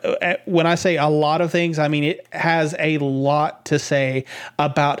 when I say a lot of things, I mean, it has a lot to say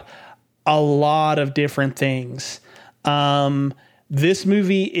about a lot of different things. This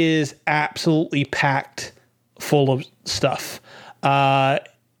movie is absolutely packed full of stuff.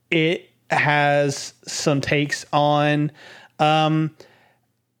 It has some takes on,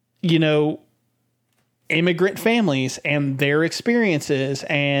 immigrant families and their experiences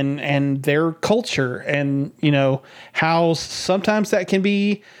and their culture, and how sometimes that can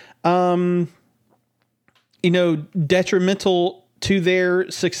be detrimental to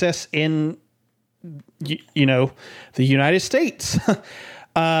their success in the United States.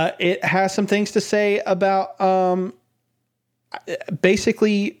 It has some things to say about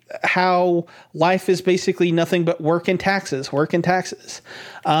basically how life is basically nothing but work and taxes.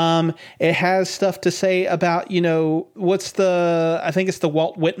 It has stuff to say about, I think it's the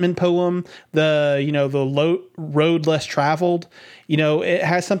Walt Whitman poem, the road less traveled. It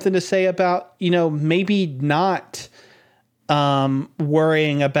has something to say about, maybe not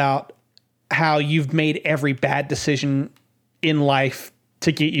worrying about how you've made every bad decision in life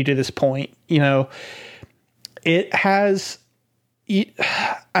to get you to this point. It has,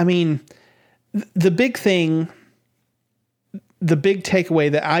 I mean, the big takeaway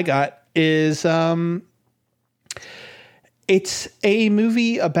that I got is it's a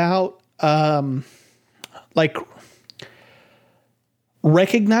movie about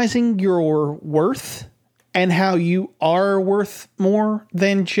recognizing your worth and how you are worth more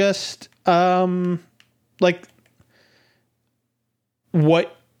than just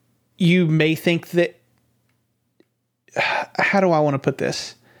what you may think that. How do I want to put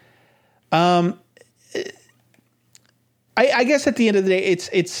this? I guess at the end of the day,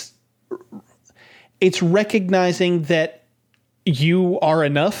 it's recognizing that you are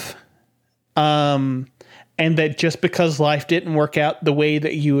enough, and that just because life didn't work out the way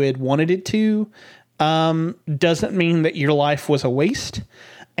that you had wanted it to, doesn't mean that your life was a waste,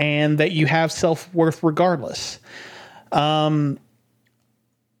 and that you have self-worth regardless.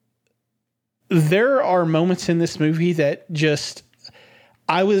 There are moments in this movie that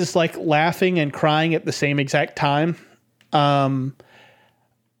I was like laughing and crying at the same exact time. I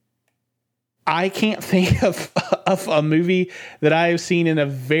can't think of a movie that I have seen in a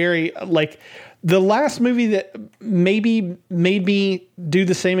very, the last movie that maybe made me do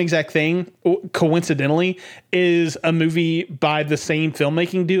the same exact thing, coincidentally, is a movie by the same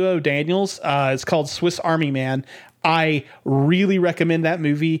filmmaking duo, Daniels. It's called Swiss Army Man. I really recommend that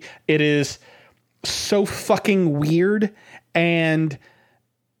movie. It is so fucking weird and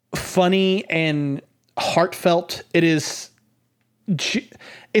funny and heartfelt. It's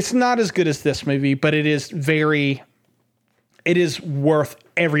not as good as this movie, but it is worth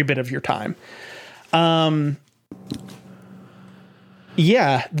every bit of your time.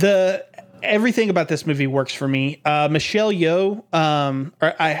 Everything about this movie works for me. Michelle Yeoh,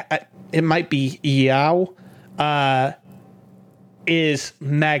 it might be Yao, is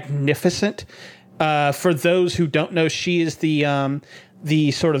magnificent. For those who don't know, she is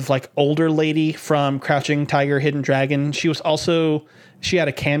the sort of like older lady from Crouching Tiger, Hidden Dragon. She had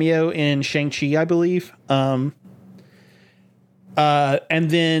a cameo in Shang-Chi, I believe. And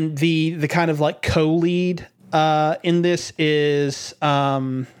then the kind of like co-lead in this is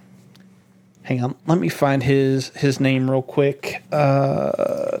hang on, let me find his name real quick.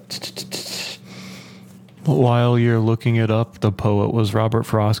 While you're looking it up, the poet was Robert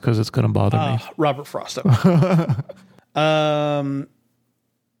Frost, because it's going to bother me. Robert Frost.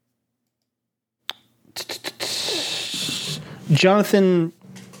 Jonathan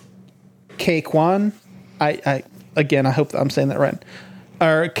K. Kwan. I hope that I'm saying that right.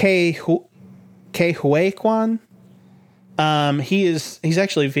 Or K. Huy Kwan. He's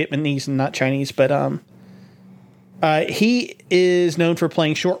actually Vietnamese and not Chinese, but he is known for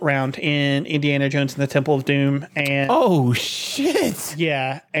playing Short Round in Indiana Jones and the Temple of Doom. And oh shit!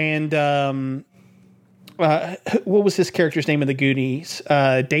 Yeah, and what was his character's name in the Goonies?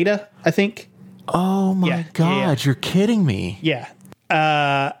 Data, I think. Oh my god! You're kidding me. Yeah.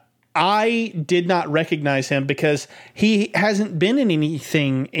 I did not recognize him because he hasn't been in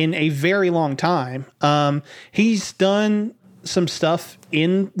anything in a very long time. He's done some stuff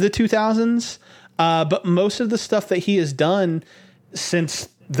in the 2000s. But most of the stuff that he has done since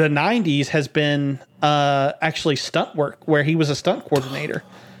the 90s has been actually stunt work, where he was a stunt coordinator.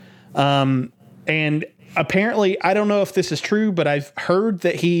 And apparently, I don't know if this is true, but I've heard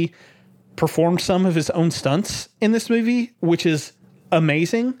that he performed some of his own stunts in this movie, which is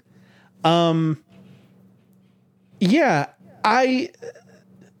amazing.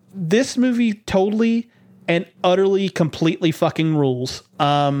 This movie totally and utterly, completely fucking rules.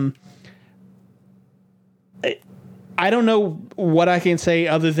 I don't know what I can say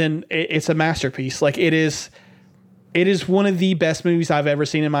other than it's a masterpiece. Like it is one of the best movies I've ever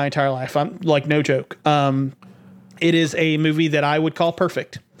seen in my entire life. I'm like, no joke. It is a movie that I would call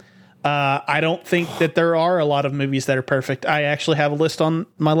perfect. I don't think that there are a lot of movies that are perfect. I actually have a list on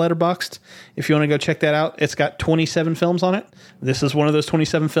my Letterboxd. If you want to go check that out, it's got 27 films on it. This is one of those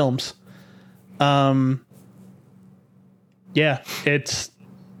 27 films. Yeah, it's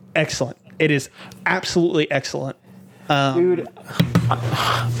excellent. It is absolutely excellent. Dude,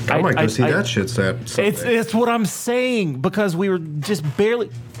 I might go see that shit Sunday. It's what I'm saying, because we were just barely...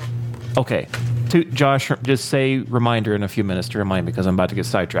 Okay, to Josh, just say reminder in a few minutes to remind me, because I'm about to get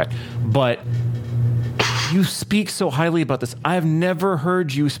sidetracked. But you speak so highly about this. I've never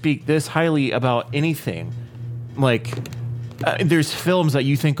heard you speak this highly about anything. Like, there's films that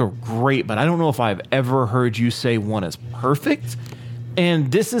you think are great, but I don't know if I've ever heard you say one is perfect.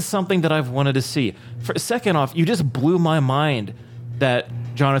 And this is something that I've wanted to see. Second off, you just blew my mind that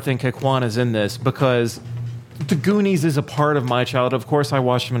Jonathan Kakwan is in this, because The Goonies is a part of my childhood. Of course, I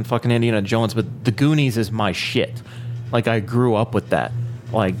watched him in fucking Indiana Jones, but The Goonies is my shit. Like, I grew up with that.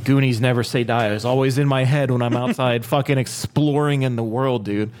 Like, Goonies Never Say Die is always in my head when I'm outside fucking exploring in the world,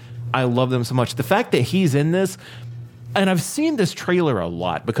 dude. I love them so much. The fact that he's in this, and I've seen this trailer a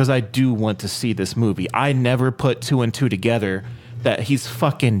lot because I do want to see this movie. I never put two and two together that he's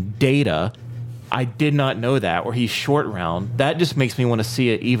fucking Data. I did not know that, or he's Short Round. That just makes me want to see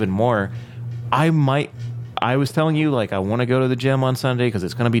it even more. I was telling you, like, I want to go to the gym on Sunday because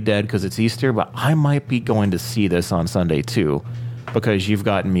it's going to be dead because it's Easter, but I might be going to see this on Sunday too, because you've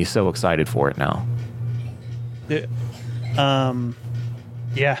gotten me so excited for it now. Yeah.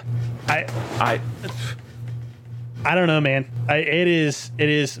 I don't know, man. It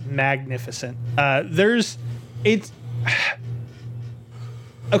is magnificent.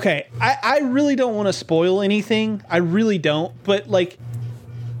 Okay, I really don't want to spoil anything. I really don't. But, like,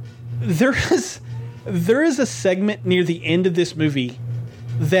 there is a segment near the end of this movie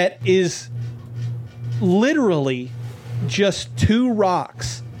that is literally just two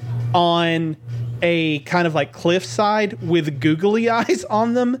rocks on a kind of like cliffside with googly eyes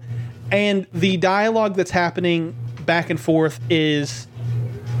on them. And the dialogue that's happening back and forth is,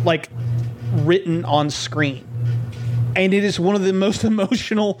 like, written on screen. And it is one of the most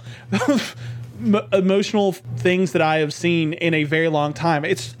emotional things that I have seen in a very long time.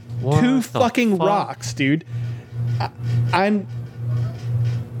 It's two fucking rocks, dude. I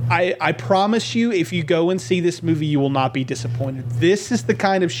promise you, if you go and see this movie, you will not be disappointed. This is the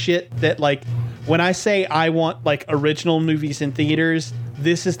kind of shit that, like, when I say I want, like, original movies in theaters,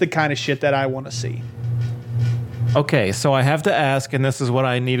 this is the kind of shit that I want to see. Okay, so I have to ask, and this is what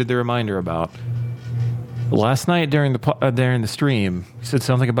I needed the reminder about. Last night during the stream, you said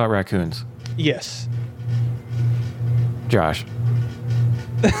something about raccoons. Yes. Josh,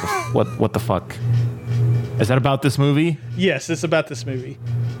 what the fuck? Is that about this movie? Yes, it's about this movie.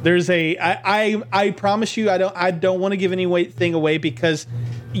 There's I promise you, I don't want to give anything away, because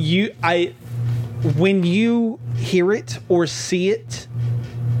when you hear it or see it,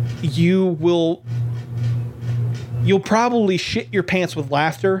 you'll probably shit your pants with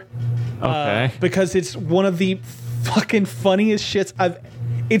laughter. Okay. Because it's one of the fucking funniest shits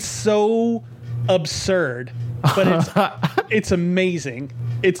it's so absurd, but it's amazing.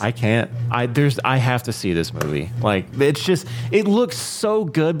 I have to see this movie. Like, it looks so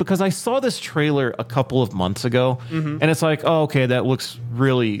good, because I saw this trailer a couple of months ago, and it's like, oh, okay, that looks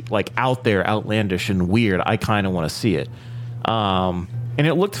really, like, out there, outlandish and weird. I kind of want to see it. And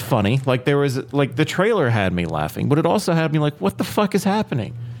it looked funny. Like, there was, like, the trailer had me laughing, but it also had me like, what the fuck is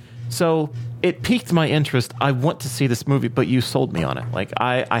happening? So it piqued my interest. I want to see this movie, but you sold me on it. Like,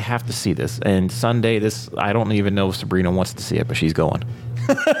 I have to see this. And Sunday, I don't even know if Sabrina wants to see it, but she's going.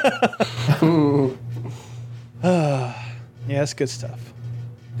 Yeah, it's good stuff.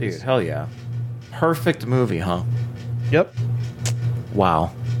 Dude, hell yeah. Perfect movie, huh? Yep.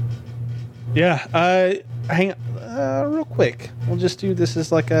 Wow. Yeah. Hang on real quick. We'll just do this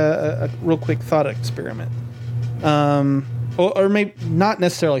as like a real quick thought experiment. Or maybe not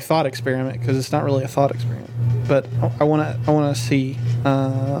necessarily thought experiment, because it's not really a thought experiment. But I want to see.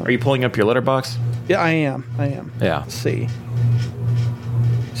 Are you pulling up your letterbox? Yeah, I am. Yeah. Let's see.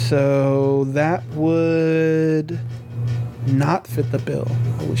 So that would not fit the bill.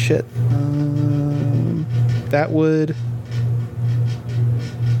 Holy shit. That would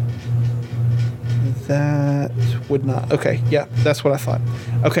not. Okay, yeah, that's what I thought.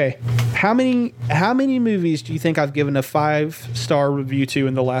 Okay, how many movies do you think I've given a 5-star review to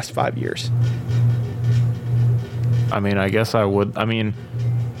in the last 5 years? I mean, I guess I would. I mean,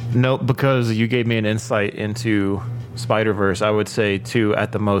 no, because you gave me an insight into Spider-Verse. I would say 2,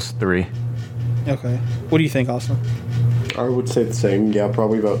 at the most 3. Okay. What do you think, Austin? I would say the same. Yeah,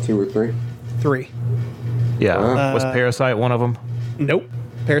 probably about 2 or 3. 3. Yeah. Was Parasite one of them? Nope.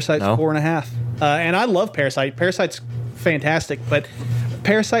 Parasite's No? 4.5. And I love Parasite. Parasite's fantastic, but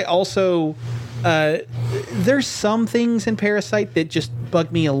Parasite also, there's some things in Parasite that just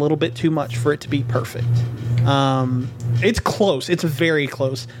bug me a little bit too much for it to be perfect. It's close. It's very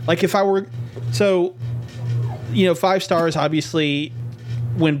close. Like if I were, 5 stars, obviously,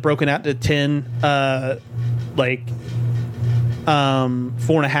 when broken out to 10,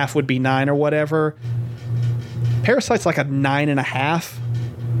 4.5 would be 9 or whatever. Parasite's like a 9.5.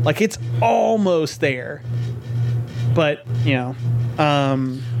 Like it's almost there, but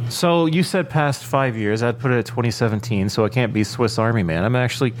So you said past 5 years. I'd put it at 2017. So it can't be Swiss Army Man. I'm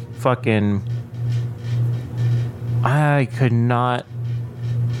actually fucking. I could not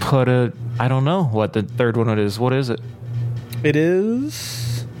put a. I don't know what the third one is. What is it? it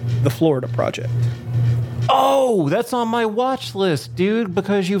is The Florida Project. Oh, that's on my watch list, dude.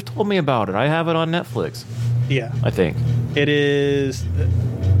 Because you've told me about it. I have it on Netflix. Yeah, I think. it is.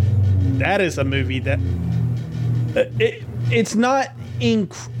 That is a movie that it's not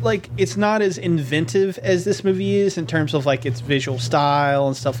it's not as inventive as this movie is in terms of like its visual style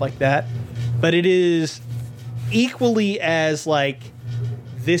and stuff like that, but it is equally as like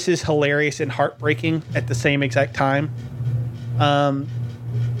this is hilarious and heartbreaking at the same exact time. I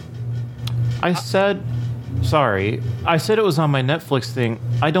said it was on my Netflix thing.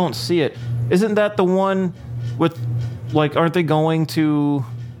 I don't see it. Isn't that the one with like? Aren't they going to?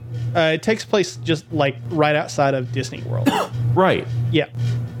 It takes place just like right outside of Disney World. Right. Yeah.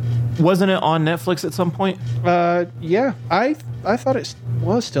 Wasn't it on Netflix at some point? Yeah. I thought it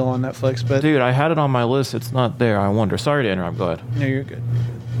was still on Netflix, but Dude, I had it on my list. It's not there. I wonder. Sorry to interrupt. Go ahead. no, you're good.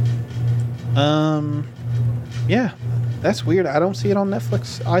 Yeah. That's weird. I don't see it on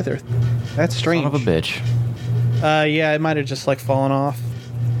Netflix either. That's strange. Son of a bitch. Yeah, it might have just like fallen off.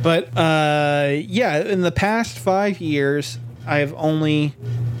 But yeah, in the past 5 years, I have only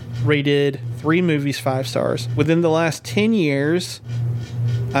rated 3 movies 5 stars. Within the last 10 years,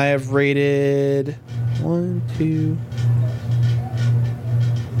 I have rated 1, 2.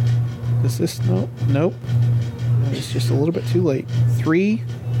 Is this nope? It's just a little bit too late. 3,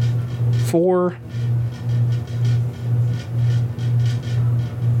 4.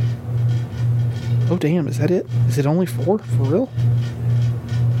 Oh damn! Is that it? Is it only 4 for real?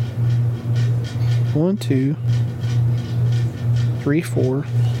 1, 2, 3, 4,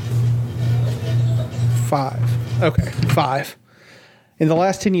 5. Okay, 5. In the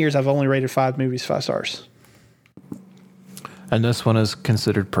last 10 years, I've only rated 5 movies 5 stars. And this one is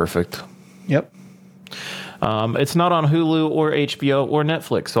considered perfect. Yep. It's not on Hulu or HBO or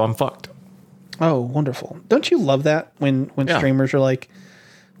Netflix, so I'm fucked. Oh, wonderful! Don't you love that when Yeah. streamers are like,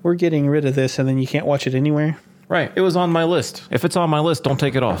 "We're getting rid of this," and then you can't watch it anywhere? Right. It was on my list. If it's on my list, don't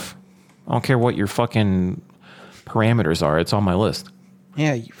take it off. I don't care what your fucking parameters are. It's on my list.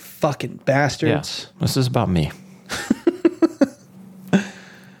 Yeah, you fucking bastards. Yeah. This is about me.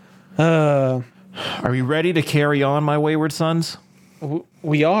 Are you ready to carry on, my wayward sons?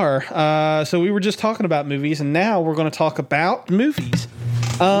 We are. So we were just talking about movies, and now we're going to talk about movies.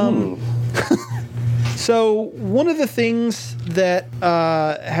 So one of the things that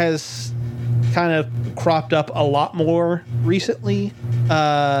has kind of cropped up a lot more recently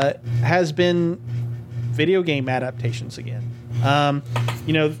has been video game adaptations again.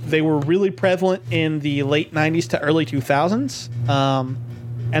 They were really prevalent in the late 90s to early 2000s.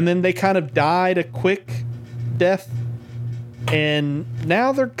 And then they kind of died a quick death. And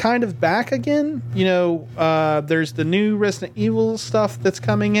now they're kind of back again. There's the new Resident Evil stuff that's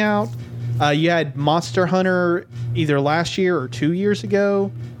coming out. You had Monster Hunter either last year or 2 years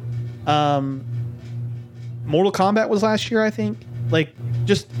ago. Mortal Kombat was last year, I think. Like,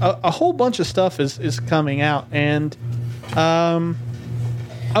 just a whole bunch of stuff is coming out. And,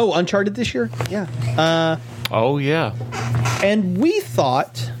 Uncharted this year? Yeah. Oh, yeah. And we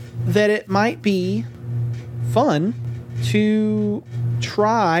thought that it might be fun to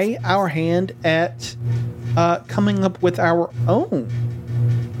try our hand at coming up with our own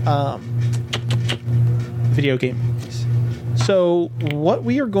video game movies. So what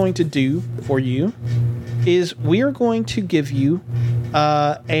we are going to do for you is we are going to give you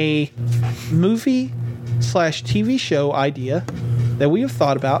a movie/TV show idea that we have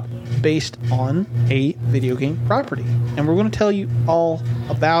thought about based on a video game property. And we're going to tell you all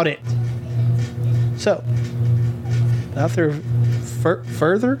about it. So, without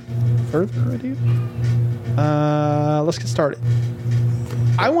further ado, Let's get started.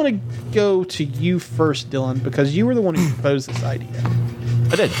 I want to go to you first, Dylan, because you were the one who proposed this idea.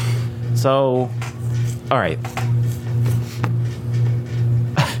 I did. So, all right.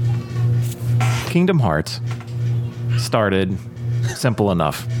 Kingdom Hearts started simple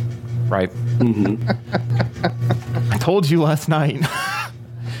enough, right? I told you last night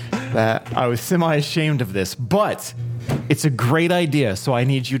that I was semi-ashamed of this, but it's a great idea, so I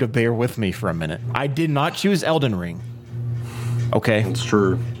need you to bear with me for a minute. I did not choose Elden Ring. Okay? It's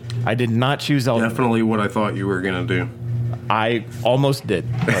true. I did not choose Elden Ring. Definitely what I thought you were going to do. I almost did.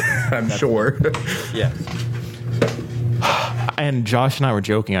 But I'm sure. yeah. And Josh and I were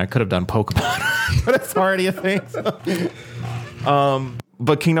joking. I could have done Pokemon, but it's already a thing. So.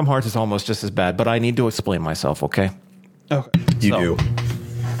 But Kingdom Hearts is almost just as bad. But I need to explain myself, okay? Okay. You do.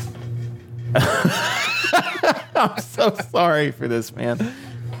 I'm so sorry for this, man.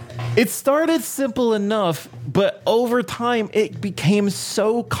 It started simple enough, but over time it became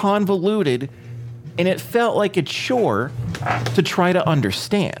so convoluted, and it felt like a chore to try to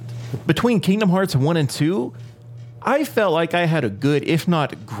understand. Between Kingdom Hearts 1 and 2, I felt like I had a good, if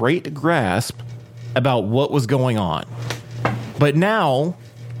not great, grasp about what was going on. But now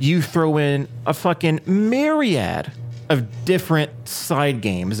you throw in a fucking myriad of different side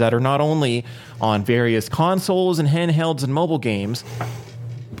games that are not only on various consoles and handhelds and mobile games,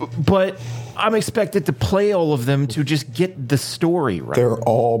 but I'm expected to play all of them to just get the story right. They're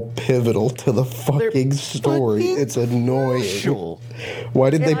all pivotal to the fucking story. It's annoying. Crucial. Why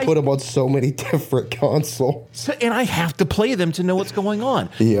did they put them on so many different consoles? So, and I have to play them to know what's going on.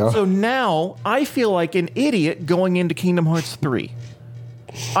 Yeah. So now I feel like an idiot going into Kingdom Hearts 3.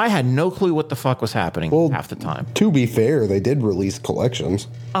 I had no clue what the fuck was happening half the time. To be fair, they did release collections.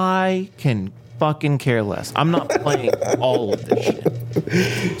 I can fucking care less. I'm not playing all of this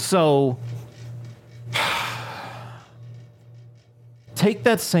shit. So take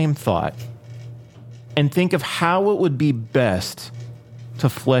that same thought and think of how it would be best to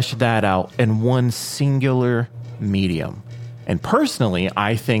flesh that out in one singular medium. And personally,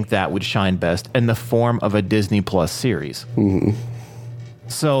 I think that would shine best in the form of a Disney Plus series. Mm-hmm.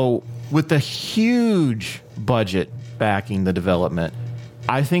 So with the huge budget backing the development,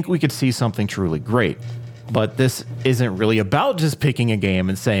 I think we could see something truly great. But this isn't really about just picking a game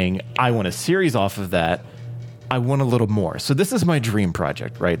and saying, I want a series off of that. I want a little more. So this is my dream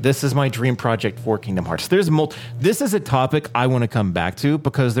project, right? This is my dream project for Kingdom Hearts. This is a topic I want to come back to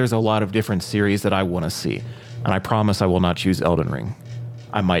because there's a lot of different series that I want to see. And I promise I will not choose Elden Ring.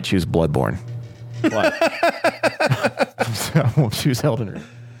 I might choose Bloodborne. But I won't choose Elden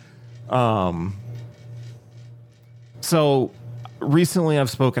Ring. So recently I've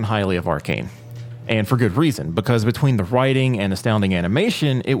spoken highly of Arcane. And for good reason, because between the writing and astounding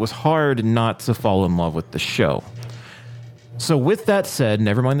animation, it was hard not to fall in love with the show. So with that said,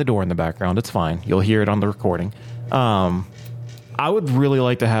 never mind the door in the background, it's fine. You'll hear it on the recording. I would really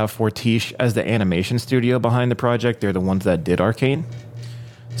like to have Fortiche as the animation studio behind the project. They're the ones that did Arcane.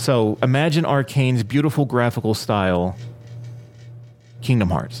 So imagine Arcane's beautiful graphical style, Kingdom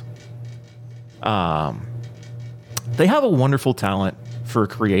Hearts. They have a wonderful talent for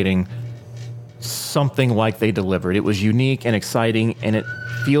creating something like they delivered. It was unique and exciting, and it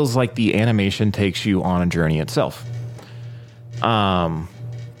feels like the animation takes you on a journey itself.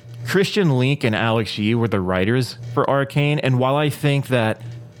 Christian Link and Alex Yee were the writers for Arcane, and while I think that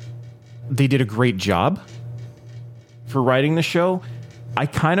they did a great job for writing the show, I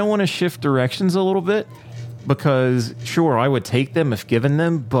kind of want to shift directions a little bit because, sure, I would take them if given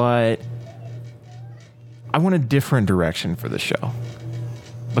them, but I want a different direction for the show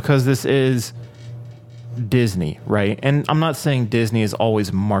because this is Disney, right? And I'm not saying Disney is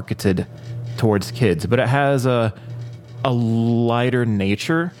always marketed towards kids, but it has a lighter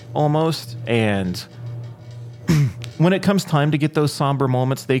nature almost. And when it comes time to get those somber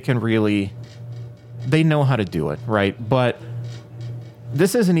moments, they know how to do it, right? But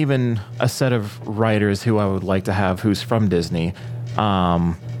this isn't even a set of writers who I would like to have who's from Disney.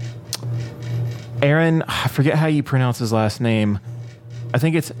 Aaron, I forget how you pronounce his last name. I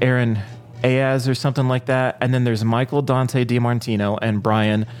think it's Aaron Ayaz or something like that. And then there's Michael Dante DiMartino and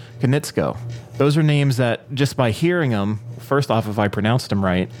Brian Konietzko. Those are names that just by hearing them, first off, if I pronounced them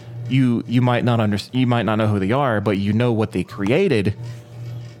right, you might not know who they are, but you know what they created,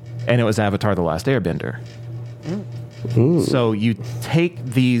 and it was Avatar: The Last Airbender. Ooh. So you take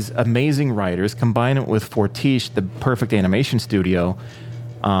these amazing writers, combine it with Fortiche, the perfect animation studio,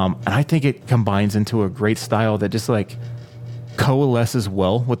 and I think it combines into a great style that just like coalesces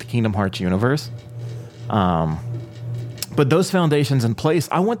well with the Kingdom Hearts universe. But those foundations in place,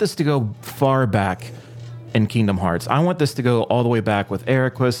 I want this to go far back in Kingdom Hearts. I want this to go all the way back with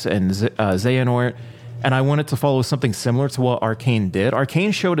Eriquus and Xehanort, and I want it to follow something similar to what Arcane did.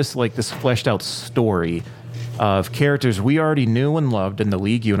 Arcane showed us like this fleshed out story of characters we already knew and loved in the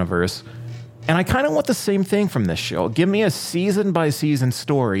League universe. And I kind of want the same thing from this show. Give me a season-by-season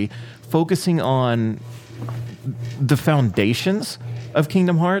story focusing on the foundations of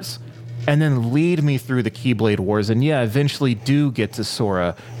Kingdom Hearts, and then lead me through the Keyblade Wars. And yeah, eventually do get to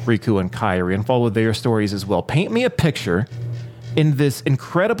Sora, Riku, and Kairi and follow their stories as well. Paint me a picture in this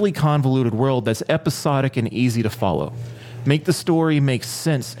incredibly convoluted world that's episodic and easy to follow. Make the story make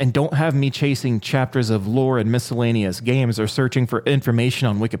sense, and don't have me chasing chapters of lore and miscellaneous games or searching for information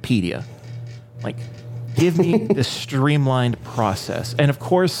on Wikipedia. Like, give me the streamlined process. And of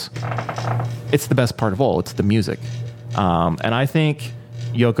course, it's the best part of all. It's the music. And I think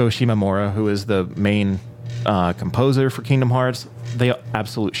Yoko Shimomura, who is the main composer for Kingdom Hearts,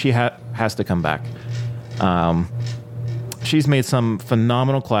 she has to come back. She's made some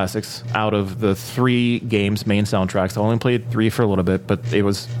phenomenal classics out of the 3 games' main soundtracks. I only played 3 for a little bit, but it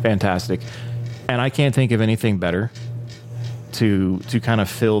was fantastic. And I can't think of anything better to kind of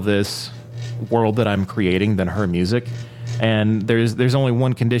fill this world that I'm creating than her music. And there's only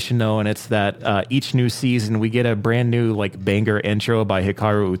one condition though, and it's that each new season we get a brand new like banger intro by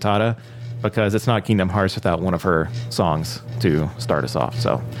Hikaru Utada, because it's not Kingdom Hearts without one of her songs to start us off.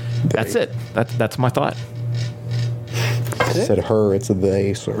 So that's it. That's my thought. I said her, it's a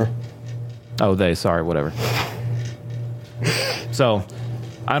they, sir. Oh, they, sorry, whatever. So,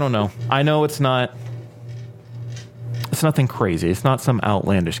 I don't know. I know it's nothing crazy. It's not some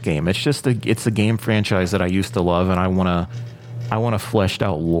outlandish game. It's just it's a game franchise that I used to love, and I want a fleshed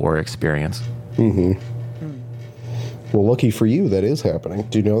out lore experience. Mm-hmm. Well, lucky for you, that is happening.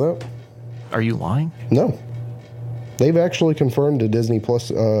 Do you know that? Are you lying? No. They've actually confirmed a Disney Plus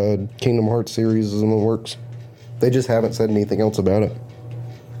Kingdom Hearts series is in the works. They just haven't said anything else about it.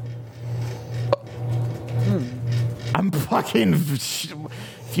 I'm fucking...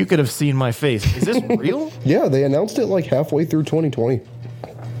 If you could have seen my face. Is this real? Yeah, they announced it like halfway through 2020.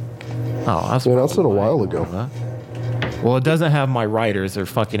 Oh, they announced it a while ago. Well, it doesn't have my writers or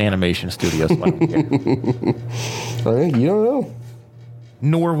fucking animation studios. I think you don't know.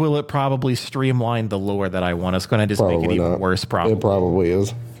 Nor will it probably streamline the lore that I want. It's going to just make it even worse, probably. It probably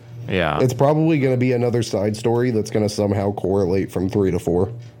is. Yeah. It's probably going to be another side story that's going to somehow correlate from 3 to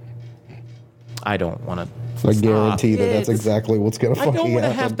 4. I don't want to. I guarantee that's exactly what's going to fucking happen. I don't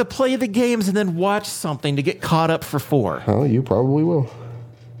want to have to play the games and then watch something to get caught up for 4. Oh, you probably will.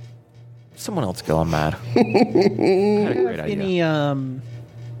 Someone else go. I'm mad. I had a great idea.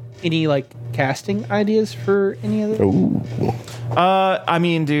 Any like casting ideas for any of them? Ooh. I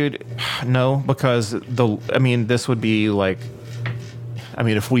mean, dude, no, because this would be like,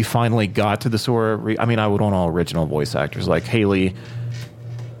 if we finally got to the Sora, I would want all original voice actors like Haley,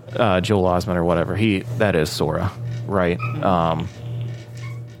 Joel Osment or whatever. That is Sora, right?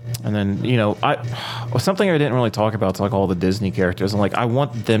 And then, something I didn't really talk about is like all the Disney characters, and like I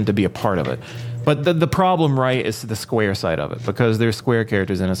want them to be a part of it. But the problem, right, is the Square side of it, because there's Square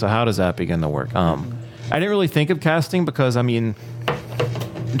characters in it. So how does that begin to work? I didn't really think of casting because,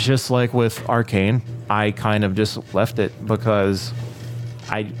 just like with Arcane, I kind of just left it because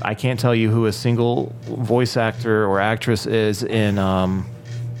I can't tell you who a single voice actor or actress is in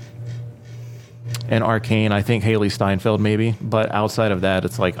Arcane. I think Haley Steinfeld maybe, but outside of that,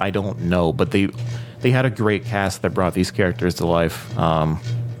 it's like I don't know. But they had a great cast that brought these characters to life.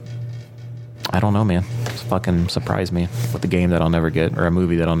 I don't know, man. It's fucking surprised me with a game that I'll never get, or a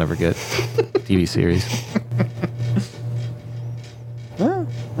movie that I'll never get, TV series. Oh,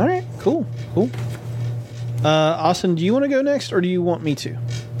 all right, cool. Austin, do you want to go next, or do you want me to?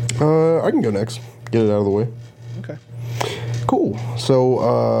 I can go next. Get it out of the way. Okay. Cool.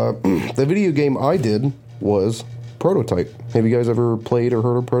 So, the video game I did was Prototype. Have you guys ever played or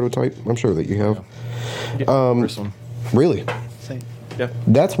heard of Prototype? I'm sure that you have. Yeah, first one. Really? Same. Yeah.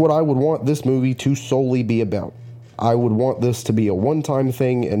 That's what I would want this movie to solely be about. I would want this to be a one-time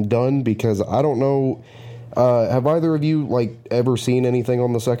thing and done, because I don't know. Have either of you ever seen anything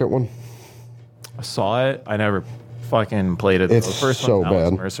on the second one? I saw it. I never fucking played it. It's the first so one, Alex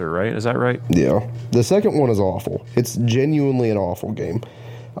bad. Mercer, right? Is that right? Yeah. The second one is awful. It's genuinely an awful game.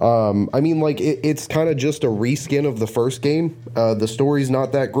 It's kind of just a reskin of the first game. The story's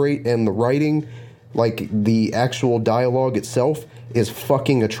not that great, and the writing, the actual dialogue itself, is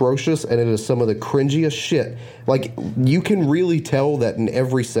fucking atrocious, and it is some of the cringiest shit. You can really tell that in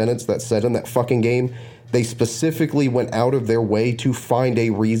every sentence that's said in that fucking game, They specifically went out of their way to find a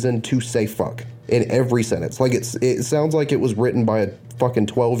reason to say fuck in every sentence. Like, it sounds like it was written by a fucking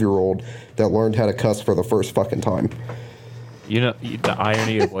 12-year-old that learned how to cuss for the first fucking time. You know, the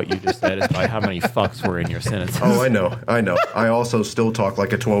irony of what you just said is by how many fucks were in your sentence. Oh, I know. I also still talk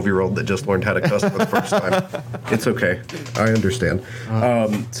like a 12-year-old that just learned how to cuss for the first time. It's okay. I understand.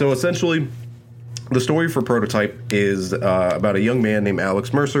 So essentially, the story for Prototype is about a young man named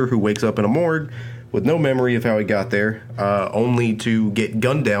Alex Mercer who wakes up in a morgue with no memory of how he got there, only to get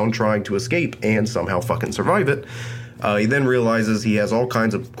gunned down trying to escape and somehow fucking survive it. He then realizes he has all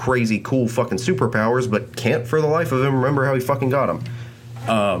kinds of crazy, cool fucking superpowers, but can't for the life of him remember how he fucking got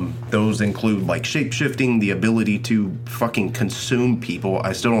them. Those include, like, shape-shifting, the ability to fucking consume people.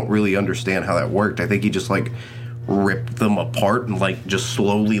 I still don't really understand how that worked. I think he just, like, ripped them apart and, like, just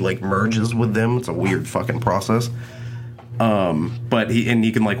slowly, like, merges with them. It's a weird fucking process. But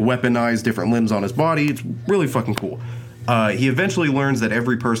he can, like, weaponize different limbs on his body. It's really fucking cool. He eventually learns that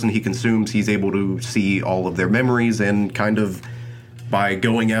every person he consumes, he's able to see all of their memories, and kind of by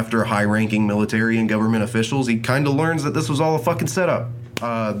going after high-ranking military and government officials, he kind of learns that this was all a fucking setup.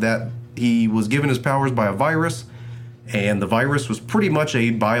 That he was given his powers by a virus, and the virus was pretty much a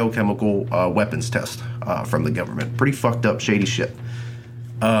biochemical weapons test from the government. Pretty fucked up, shady shit.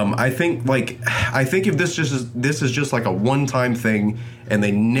 I think if this is just like a one-time thing and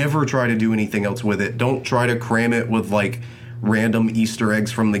they never try to do anything else with it, don't try to cram it with like random Easter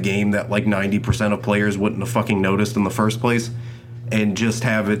eggs from the game that like 90% of players wouldn't have fucking noticed in the first place, and just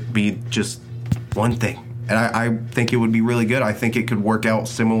have it be just one thing. And I think it would be really good. I think it could work out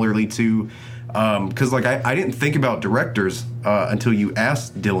similarly to, because like I didn't think about directors until you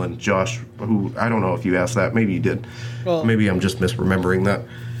asked Dylan, Josh, who I don't know if you asked that. Maybe you did. Well, maybe I'm just misremembering that.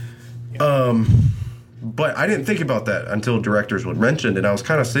 But I didn't think about that until directors would mention it. And I was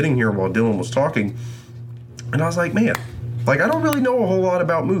kind of sitting here while Dylan was talking, and I was like, man, like I don't really know a whole lot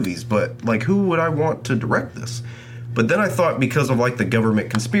about movies, but like who would I want to direct this? But then I thought, because of like the government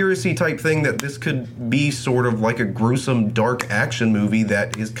conspiracy type thing, that this could be sort of like a gruesome, dark action movie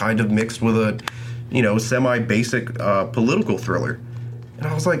that is kind of mixed with a, you know, semi-basic political thriller. And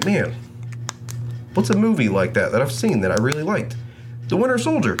I was like, man, what's a movie like that I've seen that I really liked? The Winter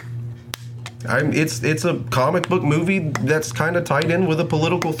Soldier. It's a comic book movie that's kind of tied in with a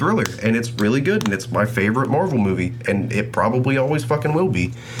political thriller, and it's really good, and it's my favorite Marvel movie, and it probably always fucking will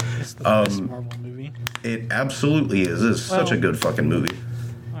be. It's the best Marvel movie. It absolutely is. It's such a good fucking movie.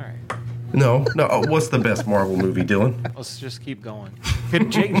 All right. No. What's the best Marvel movie, Dylan? Let's just keep going.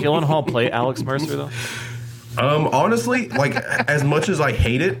 Could Jake Gyllenhaal play Alex Mercer, though? Honestly, like, as much as I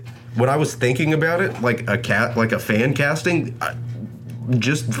hate it, when I was thinking about it, like a fan casting,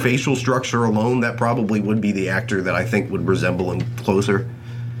 just facial structure alone, that probably would be the actor that I think would resemble him closer.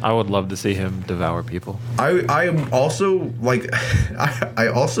 I would love to see him devour people. I am also like, I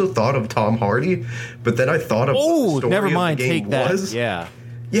also thought of Tom Hardy, but then I thought of what the story never mind. of the game Take that. was. Yeah,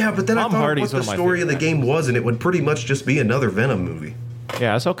 but then Tom I thought Hardy's what the story of the game was, and it would pretty much just be another Venom movie.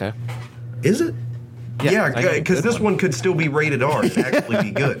 Yeah, it's okay. Is it? Yeah, because this one could still be rated R and actually be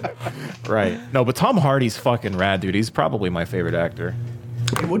good. Right. No, but Tom Hardy's fucking rad, dude. He's probably my favorite actor.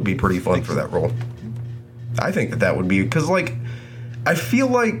 It would be pretty fun for that role. I think that would be, because like, I feel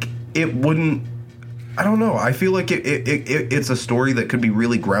like it wouldn't. I don't know. I feel like it's a story that could be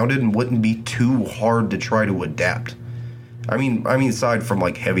really grounded and wouldn't be too hard to try to adapt. I mean, aside from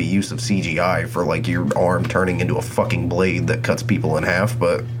like heavy use of CGI for like your arm turning into a fucking blade that cuts people in half,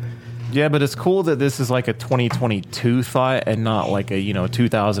 but yeah, but it's cool that this is like a 2022 thought and not like a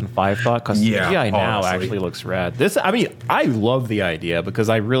 2005 thought, because CGI now actually looks rad. I love the idea because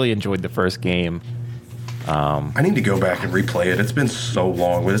I really enjoyed the first game. I need to go back and replay it. It's been so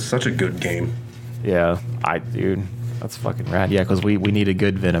long, but it's such a good game. Yeah, dude, that's fucking rad. Yeah, because we need a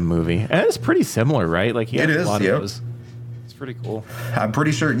good Venom movie, and it's pretty similar, right? Like it is. A lot of those. It's pretty cool. I'm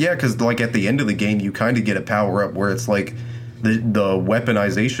pretty sure. Yeah, because like at the end of the game, you kind of get a power up where it's like the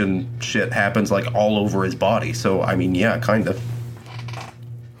weaponization shit happens like all over his body. So I mean, yeah, kind of.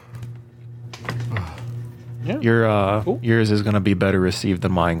 Yeah. Yours is gonna be better received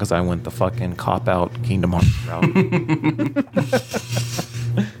than mine because I went the fucking cop out Kingdom Hearts route.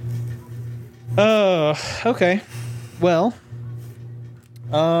 Okay. Well,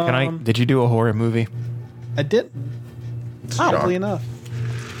 Did you do a horror movie? I did. Oddly enough.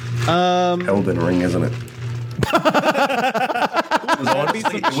 Elden Ring, isn't it? Because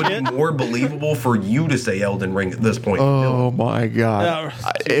honestly, it would be more believable for you to say Elden Ring at this point. Oh my god!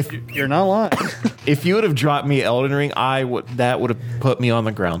 If You're not lying. if you would have dropped me Elden Ring, that would have put me on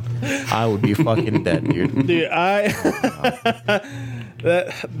the ground. I would be fucking dead, dude. Dude,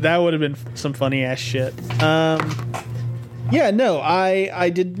 that would have been some funny ass shit. Yeah, no, I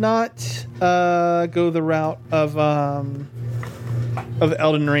did not go the route of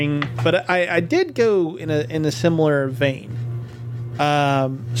Elden Ring, but I did go in a similar vein.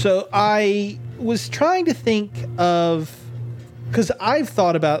 So I was trying to think of, because I've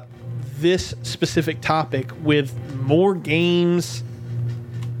thought about this specific topic with more games,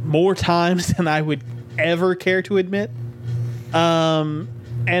 more times than I would ever care to admit. And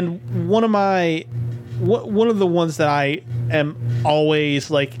one of the ones that I am always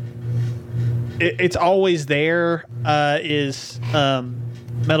like, it's always there, is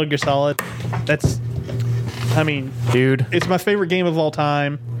Metal Gear Solid. Dude, It's my favorite game of all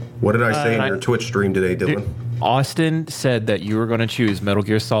time. What did I say in your Twitch stream today, Dylan? dude, Austin said that you were going to choose Metal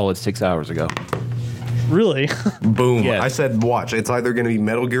Gear Solid 6 hours ago. Really? Boom. Yes. I said, watch. It's either going to be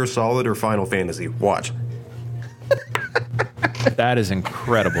Metal Gear Solid or Final Fantasy. Watch. That is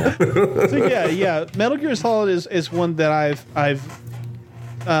incredible. So yeah. Metal Gear Solid is one that I've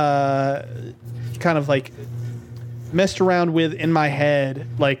kind of like messed around with in my head,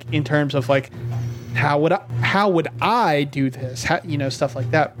 like in terms of like how would I do this, stuff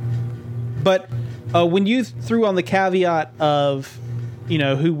like that. But when you threw on the caveat of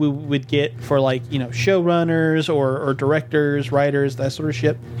who we would get for like showrunners or directors, writers, that sort of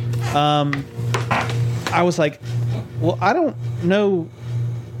shit, I was like, well, I don't know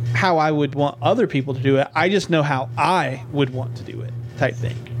how I would want other people to do it. I just know how I would want to do it, type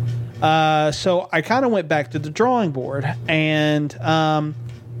thing. So I kind of went back to the drawing board, and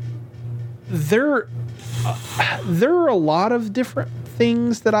there are a lot of different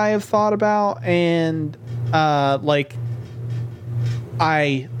things that I have thought about, and like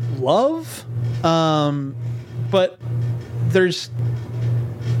I love, but there's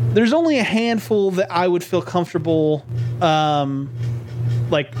only a handful that I would feel comfortable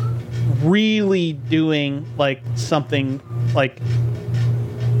like really doing like something like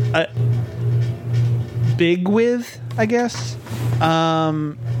big with, I guess.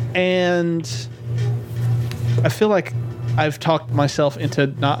 And I feel like I've talked myself into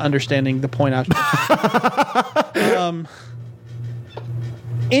not understanding the point I was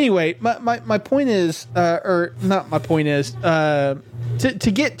anyway, my point is, or not my point is, to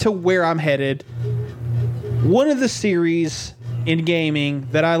get to where I'm headed, one of the series in gaming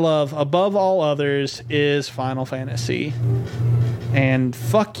that I love above all others is Final Fantasy. And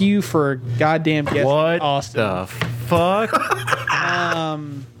fuck you for goddamn guessing What Austin. the fuck?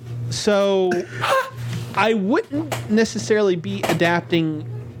 So I wouldn't necessarily be adapting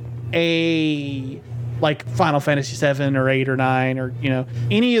a like Final Fantasy 7 or 8 or 9 or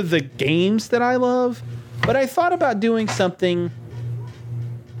any of the games that I love, but I thought about doing something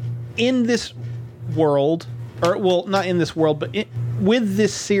in this world, or well, not in this world, but with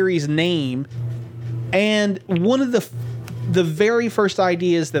this series name. And one of the very first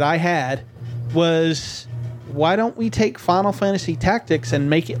ideas that I had was, why don't we take Final Fantasy Tactics and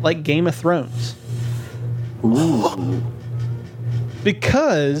make it like Game of Thrones? Ooh.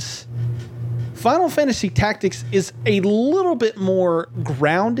 Because Final Fantasy Tactics is a little bit more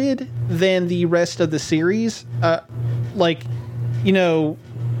grounded than the rest of the series.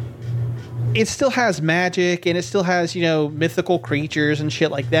 It still has magic and it still has, mythical creatures and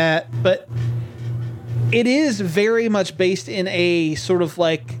shit like that. But it is very much based in a sort of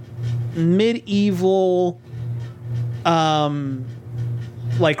like medieval,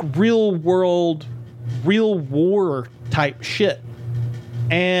 like real world, real war type shit.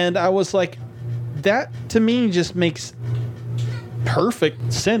 And I was like, that to me just makes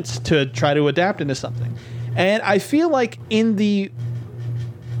perfect sense to try to adapt into something. And I feel like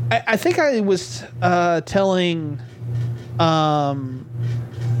I think I was telling,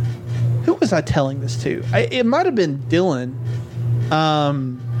 who was I telling this to? It might have been Dylan.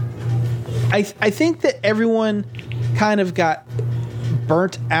 I think that everyone kind of got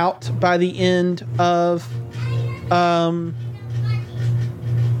burnt out by the end of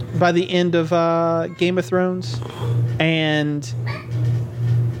Game of Thrones, and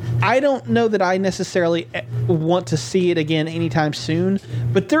I don't know that I necessarily want to see it again anytime soon,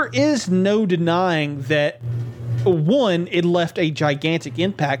 but there is no denying that, one, it left a gigantic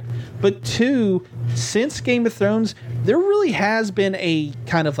impact, but two, since Game of Thrones, there really has been a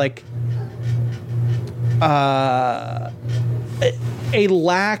kind of like a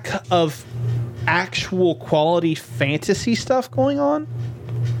lack of actual quality fantasy stuff going on.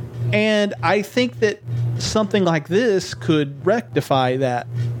 And I think that something like this could rectify that.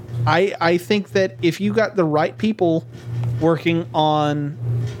 I think that if you got the right people working on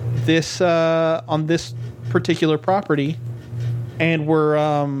this particular property, and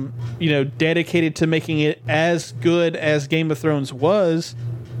were dedicated to making it as good as Game of Thrones was,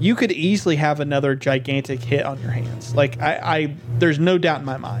 you could easily have another gigantic hit on your hands. Like I there's no doubt in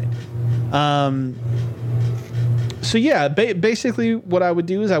my mind. So yeah, basically what I would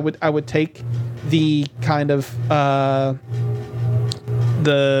do is I would take the kind of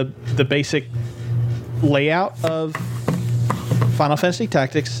the basic layout of Final Fantasy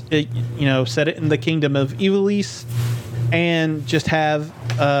Tactics, set it in the kingdom of Ivalice, and just have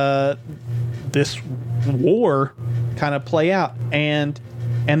this war kind of play out, and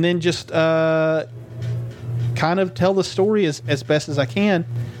then just kind of tell the story as best as I can,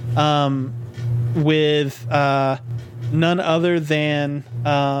 with none other than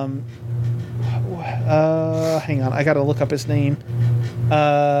hang on, I got to look up his name.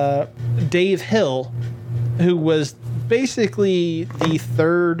 Dave Hill, who was basically the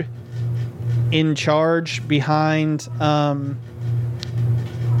third in charge behind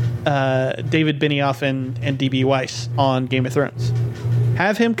David Benioff and DB Weiss on Game of Thrones.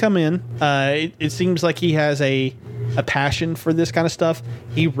 Have him come in. It seems like he has a passion for this kind of stuff.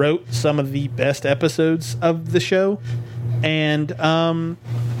 He wrote some of the best episodes of the show, and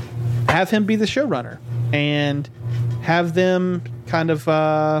have him be the showrunner, and have them kind of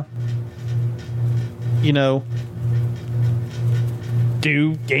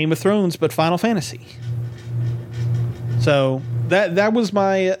do Game of Thrones but Final Fantasy. So that was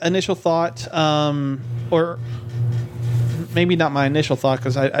my initial thought, or maybe not my initial thought,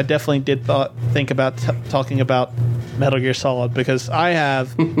 because I definitely did think about talking about Metal Gear Solid, because I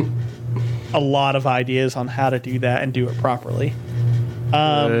have a lot of ideas on how to do that and do it properly.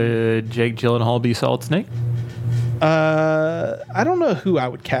 Jake Gyllenhaal be Solid Snake? I don't know who I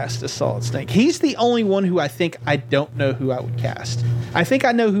would cast as Solid Snake. He's the only one who I think I don't know who I would cast. I think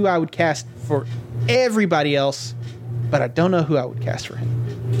I know who I would cast for everybody else, but I don't know who I would cast for him.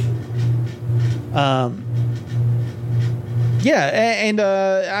 Yeah, and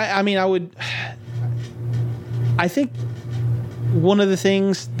I mean, I think one of the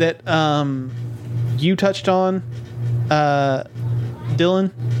things that you touched on,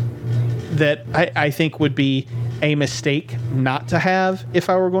 Dylan, that I think would be a mistake not to have if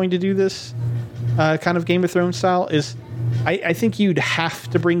I were going to do this kind of Game of Thrones style is I think you'd have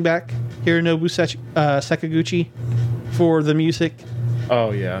to bring back Hironobu Sakaguchi for the music.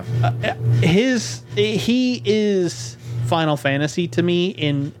 Oh, yeah. He is Final Fantasy to me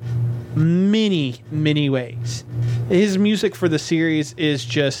in many, many ways. His music for the series is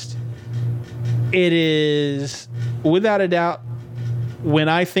just, it is without a doubt, when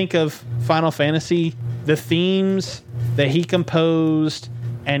I think of Final Fantasy, the themes that he composed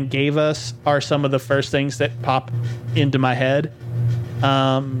and gave us are some of the first things that pop into my head.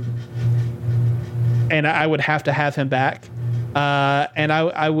 And I would have to have him back. And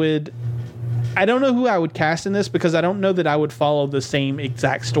I don't know who I would cast in this, because I don't know that I would follow the same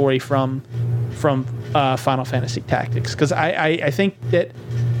exact story from Final Fantasy Tactics. Because I think that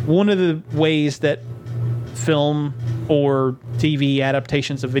one of the ways that film or TV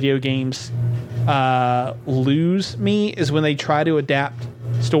adaptations of video games lose me is when they try to adapt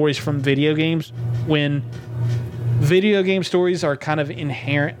stories from video games, when video game stories are kind of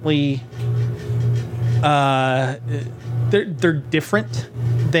inherently they're different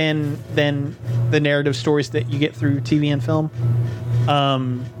than the narrative stories that you get through TV and film.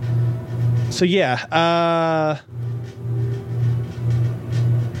 So yeah,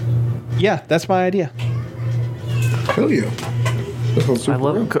 that's my idea. Hell yeah. I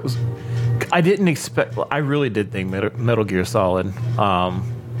love it because I didn't expect. I really did think Metal Gear Solid.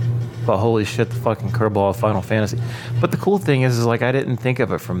 But holy shit, the fucking curveball of Final Fantasy. But the cool thing is like I didn't think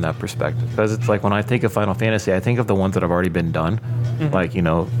of it from that perspective, because it's like when I think of Final Fantasy, I think of the ones that have already been done, like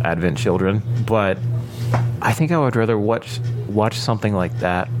Advent Children. But I think I would rather watch something like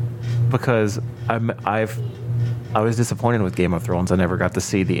that, because I was disappointed with Game of Thrones. I never got to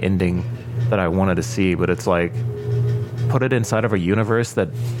see the ending that I wanted to see. But it's like, put it inside of a universe that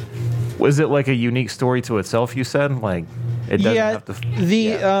was it like a unique story to itself. You said like. It doesn't have to.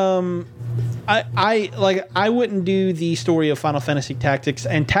 I wouldn't do the story of Final Fantasy Tactics,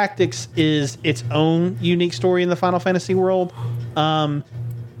 and Tactics is its own unique story in the Final Fantasy world.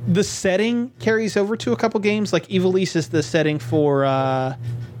 The setting carries over to a couple games, like Ivalice is the setting for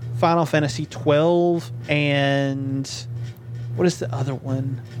Final Fantasy 12, and what is the other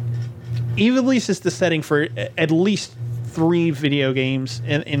one? Ivalice is the setting for at least 3 video games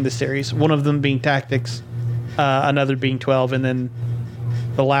in the series. One of them being Tactics, another being 12, and then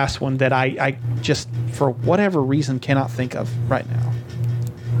the last one that I just, for whatever reason, cannot think of right now.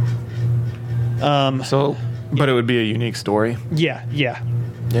 But it would be a unique story. Yeah.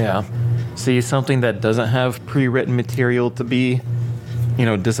 Yeah. See, something that doesn't have pre-written material to be,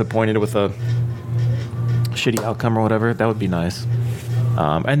 disappointed with a shitty outcome or whatever, that would be nice.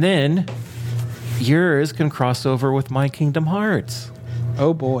 And then yours can cross over with my Kingdom Hearts.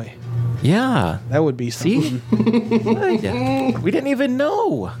 Oh boy. Yeah. That would be something. See? We didn't even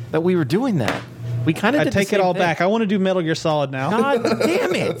know that we were doing that. We kind of I take it all back. I want to do Metal Gear Solid now. God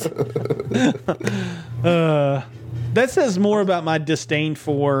damn it. That says more about my disdain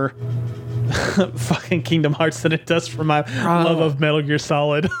for fucking Kingdom Hearts than it does for my love of Metal Gear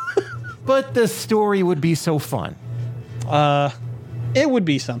Solid. But the story would be so fun. It would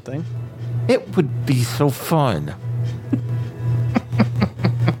be something. It would be so fun.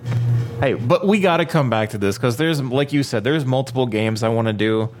 Hey, but we got to come back to this because there's, like you said, there's multiple games I want to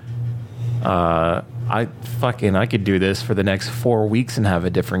do. I could do this for the next 4 weeks and have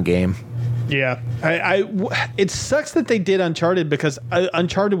a different game. Yeah, it sucks that they did Uncharted because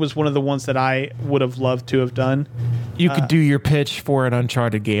Uncharted was one of the ones that I would have loved to have done. You could do your pitch for an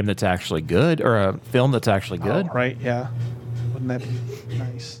Uncharted game that's actually good, or a film that's actually good. Oh, right? Yeah, wouldn't that be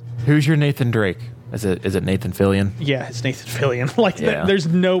nice? Who's your Nathan Drake? Is it Nathan Fillion? Yeah, it's Nathan Fillion. Yeah. There's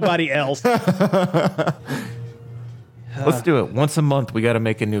nobody else. Let's do it. Once a month, we got to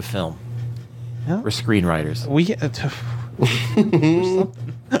make a new film. Yeah. We're screenwriters. We get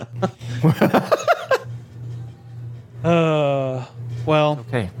well.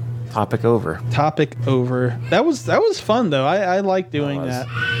 Okay. Topic over. Topic over. That was fun though. I like doing that.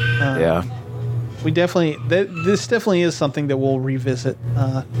 Yeah. We definitely. This definitely is something that we'll revisit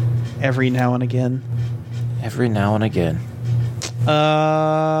every now and again. Every now and again.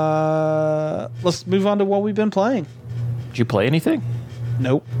 Let's move on to what we've been playing. Did you play anything?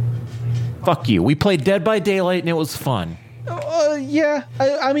 Nope. Fuck you. We played Dead by Daylight and it was fun. Yeah.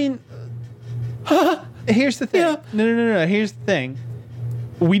 I mean, here's the thing. Yeah. No. Here's the thing.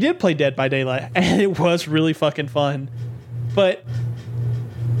 We did play Dead by Daylight, and it was really fucking fun. But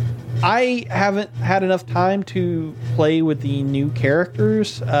I haven't had enough time to play with the new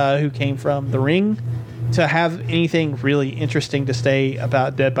characters who came from The Ring to have anything really interesting to say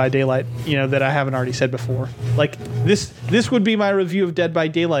about Dead by Daylight, that I haven't already said before. Like, this would be my review of Dead by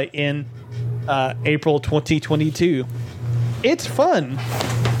Daylight in April 2022. It's fun.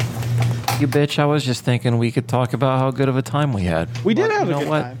 You bitch, I was just thinking we could talk about how good of a time we had. We did have a good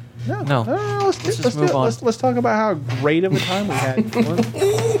time. No. Let's move on. Let's talk about how great of a time we had.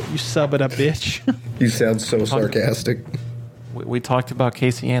 You sub it up, bitch. You sound so sarcastic. We talked about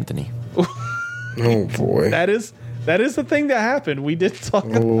Casey Anthony. Oh boy. That is the thing that happened. We did talk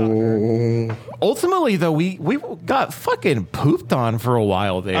about her. Ultimately, though, we got fucking pooped on for a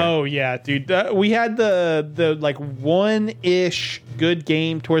while there. Oh yeah, dude. We had the like one-ish good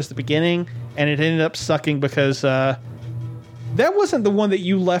game towards the beginning, and it ended up sucking because that wasn't the one that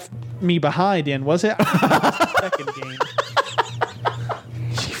you left me behind in, was it? Second game.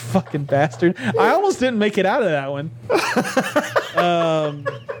 You fucking bastard. I almost didn't make it out of that one.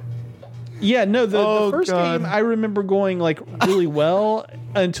 Yeah, no, the first game I remember going like really well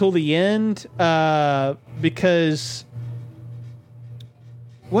until the end because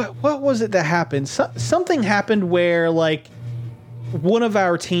what was it that happened? Something happened where like one of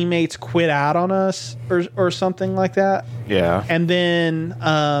our teammates quit out on us or something like that. Yeah. And then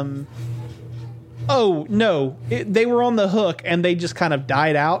they were on the hook and they just kind of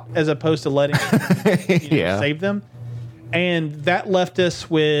died out as opposed to letting save them. And that left us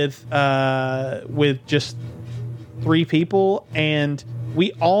with just 3 people, and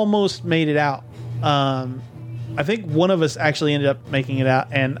we almost made it out. I think one of us actually ended up making it out,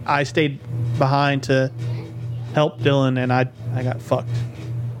 and I stayed behind to help Dylan, and I got fucked.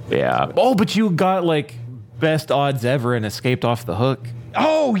 Yeah. Oh, but you got like best odds ever and escaped off the hook.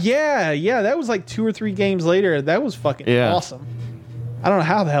 Oh yeah. That was like 2 or 3 games later. That was fucking awesome. I don't know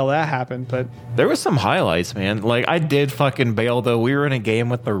how the hell that happened, but there was some highlights, man. Like I did fucking bail though. We were in a game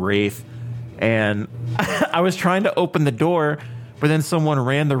with the Wraith, and I was trying to open the door, but then someone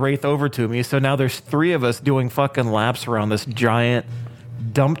ran the Wraith over to me. So now there's 3 of us doing fucking laps around this giant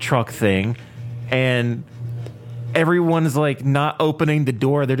dump truck thing, and everyone's like not opening the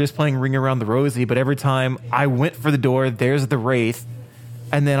door. They're just playing Ring Around the Rosie. But every time I went for the door, there's the Wraith.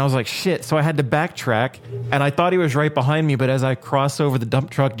 And then I was like, shit. So I had to backtrack, and I thought he was right behind me. But as I cross over the dump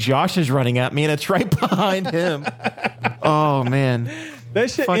truck, Josh is running at me, and it's right behind him. Oh, man. That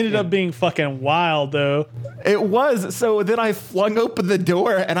shit ended up being fucking wild, though. It was. So then I flung open the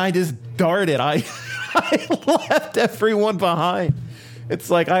door and I just darted. I left everyone behind. It's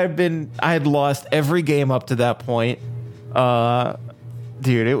like I had lost every game up to that point.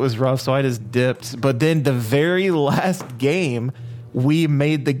 Dude, it was rough. So I just dipped. But then the very last game, we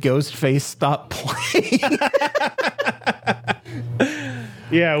made the Ghostface stop playing.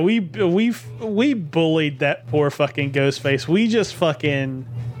 Yeah, we bullied that poor fucking Ghostface.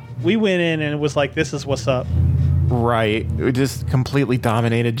 We went in and it was like, this is what's up. Right. We just completely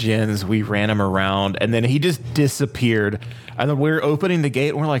dominated Jens. We ran him around and then he just disappeared. And then we're opening the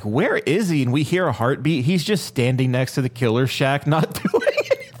gate and we're like, where is he? And we hear a heartbeat. He's just standing next to the killer shack, not doing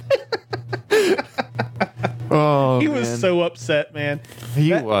anything. Oh, he was so upset, man.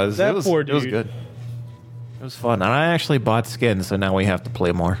 That Poor dude. It was good. It was fun. And I actually bought skins, so now we have to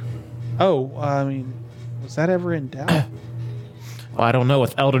play more. Oh, I mean, was that ever in doubt? Well, I don't know.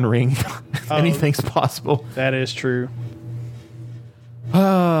 With Elden Ring, anything's possible. That is true.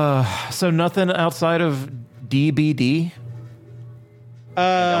 So nothing outside of DBD?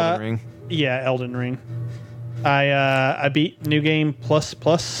 Elden Ring? Yeah, Elden Ring. I beat New Game Plus.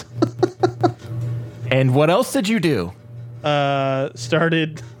 And what else did you do?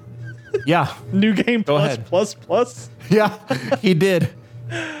 Started Yeah. New Game Go Plus. Yeah, he did.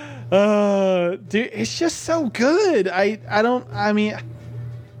 Dude, it's just so good. I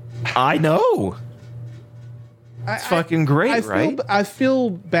know. It's fucking great, right? I feel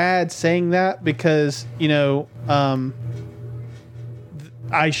bad saying that because,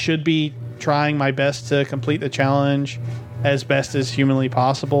 I should be trying my best to complete the challenge as best as humanly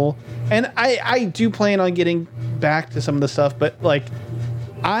possible. And I do plan on getting back to some of the stuff, but like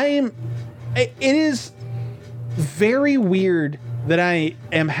it is very weird that I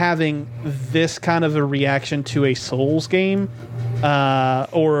am having this kind of a reaction to a Souls game,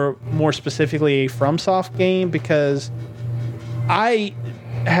 or more specifically a FromSoft game, because I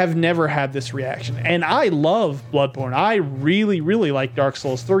have never had this reaction. And I love Bloodborne. I really, really like Dark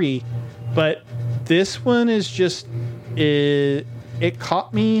Souls 3, but this one is just, it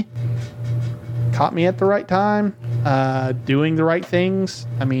caught me at the right time, doing the right things.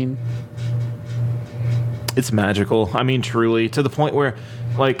 I mean, it's magical. I mean, truly, to the point where,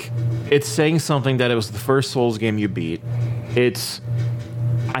 like, it's saying something that it was the first Souls game you beat.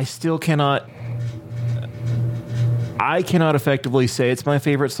 I cannot effectively say it's my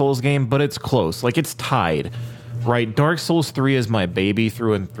favorite Souls game, but it's close. Like, it's tied, right? Dark Souls 3 is my baby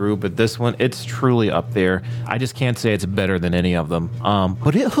through and through, but this one, it's truly up there. I just can't say it's better than any of them.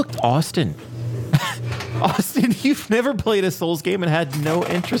 But it hooked Austin. Austin, you've never played a Souls game and had no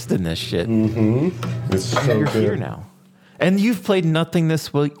interest in this shit. Mm-hmm. It's so You're good. here now. And you've played nothing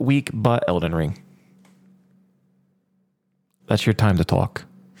this week but Elden Ring. That's your time to talk.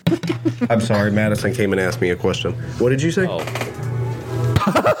 I'm sorry, Madison came and asked me a question. What did you say? Oh.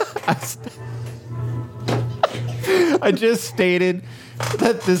 I just stated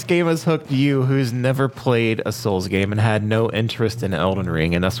that this game has hooked you, who's never played a Souls game and had no interest in Elden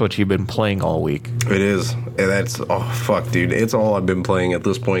Ring, and that's what you've been playing all week. It is. And that's fuck, dude. It's all I've been playing at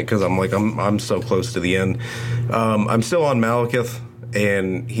this point because I'm so close to the end. I'm still on Malekith,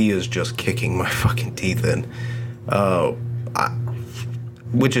 and he is just kicking my fucking teeth in.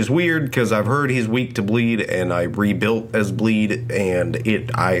 Which is weird because I've heard he's weak to bleed, and I rebuilt as bleed, and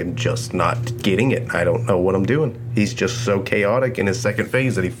I'm just not getting it. I don't know what I'm doing. He's just so chaotic in his second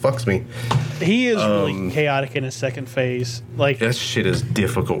phase that he fucks me. He is really chaotic in his second phase. Like, that shit is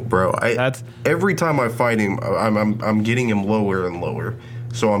difficult, bro. Every time I fight him, I'm getting him lower and lower,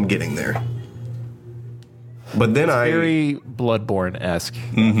 so I'm getting there. But then very Bloodborne-esque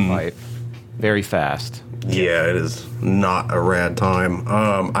fight, very fast. Yeah, it is not a rad time.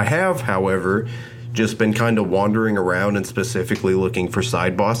 I have, however, just been kind of wandering around and specifically looking for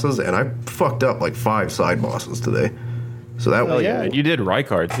side bosses, and I fucked up like 5 side bosses today. So that was... Yeah, you did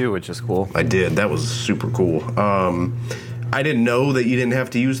Rykard too, which is cool. I did. That was super cool. I didn't know that you didn't have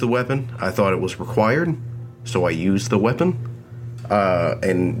to use the weapon. I thought it was required, so I used the weapon.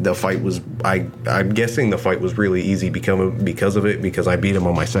 And the fight was... I'm guessing the fight was really easy because of it, because I beat him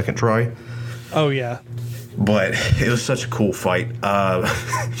on my second try. Oh, yeah. But it was such a cool fight.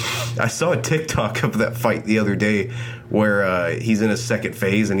 I saw a TikTok of that fight the other day where he's in his second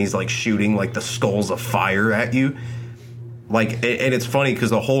phase and he's like shooting like the skulls of fire at you. Like, and it's funny because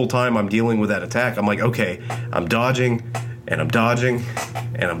the whole time I'm dealing with that attack, I'm like, okay, I'm dodging and I'm dodging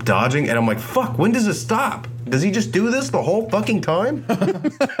and I'm dodging and I'm like, fuck, when does it stop? does he just do this the whole fucking time?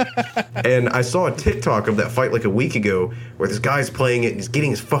 And I saw a TikTok of that fight like a week ago where this guy's playing it and he's getting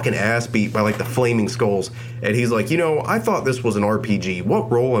his fucking ass beat by like the flaming skulls. And he's like, I thought this was an RPG.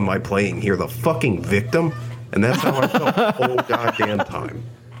 What role am I playing here? The fucking victim? And that's how I felt the whole goddamn time.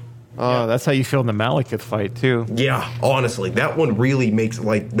 Oh, that's how you feel in the Malekith fight, too. Yeah, honestly, that one really makes,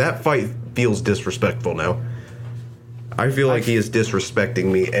 that fight feels disrespectful now. I feel like he is disrespecting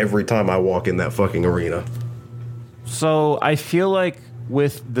me every time I walk in that fucking arena. So I feel like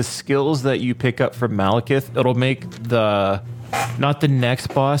with the skills that you pick up from Malekith, it'll make not the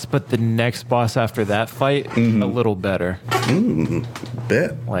next boss, but the next boss after that fight a little better.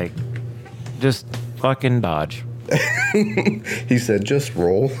 Bet. Like, just fucking dodge. He said, just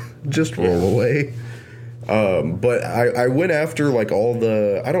roll. Just roll away. But I went after, like, all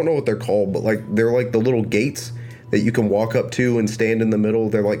the... I don't know what they're called, but, like, they're, like, the little gates that you can walk up to and stand in the middle.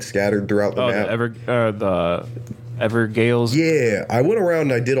 They're, like, scattered throughout the map. The Evergales. Yeah, I went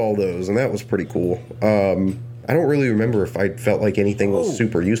around and I did all those, and that was pretty cool. I don't really remember if I felt like anything was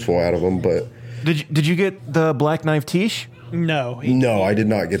super useful out of them, but... Did you get the Black Knife Tish? No. No, I did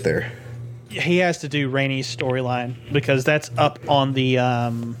not get there. He has to do Rainey's storyline because that's up on the...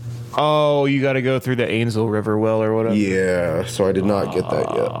 Oh, you got to go through the Ainsel River well or whatever? Yeah, so I did not get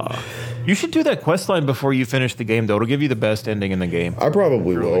that yet. You should do that quest line before you finish the game, though. It'll give you the best ending in the game. I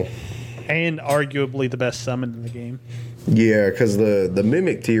probably will. And arguably the best summon in the game. Yeah, because the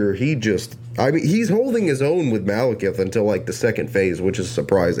Mimic tier, he's holding his own with Malekith until, like, the second phase, which is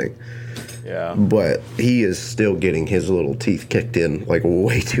surprising. Yeah. But he is still getting his little teeth kicked in, like,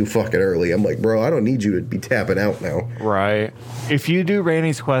 way too fucking early. I'm like, bro, I don't need you to be tapping out now. Right. If you do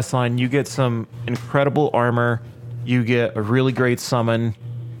Rainey's quest line, you get some incredible armor, you get a really great summon,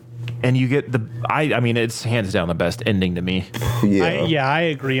 and you get I mean, it's hands down the best ending to me. Yeah. I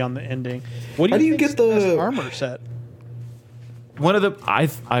agree on the ending. What How do you think's get the best armor set? One of the...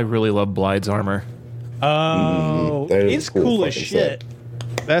 I really love Blyde's armor. Oh, that is it's a cool cool as fucking shit.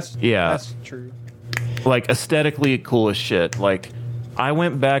 That's true. Like, aesthetically cool as shit. Like, I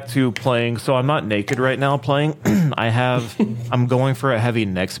went back to playing... So I'm not naked right now playing. I'm going for a heavy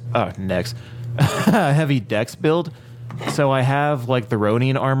heavy dex build. So I have, like, the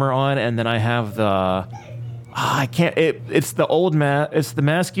Ronin armor on, and then I have the... it's the old mask. It's the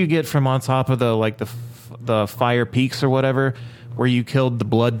mask you get from on top of the Fire Peaks or whatever, where you killed the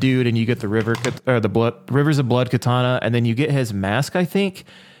blood dude and you get the Rivers of Blood katana, and then you get his mask, I think,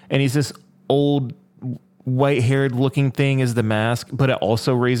 and he's this old white-haired looking thing as the mask, but it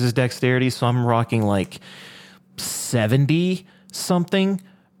also raises dexterity. So I'm rocking like 70 something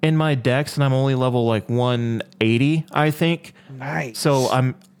in my dex, and I'm only level like 180, I think. Nice.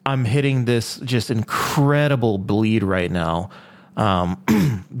 So I'm hitting this just incredible bleed right now.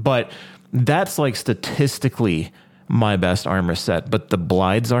 But that's like statistically my best armor set. But the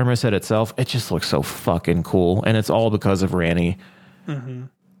Blyde's armor set itself, it just looks so fucking cool. And it's all because of Ranny. Mm-hmm.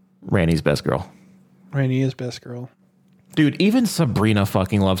 Ranny's best girl. Rainey is best girl. Dude, even Sabrina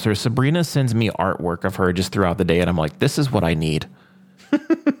fucking loves her. Sabrina sends me artwork of her just throughout the day, and I'm like, this is what I need.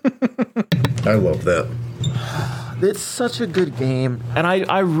 I love that. It's such a good game. And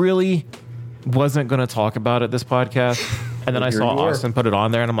I really wasn't going to talk about it this podcast. And then I saw Austin put it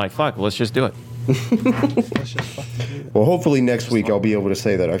on there, and I'm like, fuck, let's just do it. Let's just fucking do it. Well, hopefully next week I'll be able to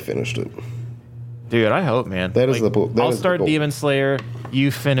say that I finished it. Dude, I hope, man. That is I'll start Demon Slayer.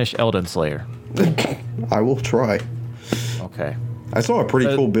 You finish Elden Slayer. I will try. Okay. I saw a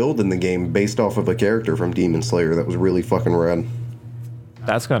pretty cool build in the game based off of a character from Demon Slayer that was really fucking rad.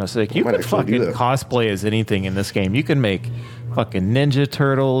 That's kind of sick. You might can actually do fucking that. cosplay as anything in this game. You can make fucking Ninja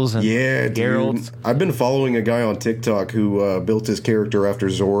Turtles and Yeah, Geralt. dude. I've been following a guy on TikTok who built his character after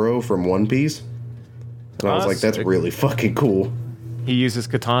Zoro from One Piece. And I was like, that's sick. really fucking cool. He uses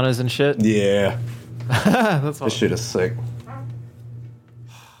katanas and shit. Yeah. That's This awesome. shit is sick.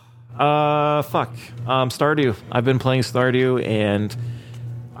 Fuck. Stardew. I've been playing Stardew, and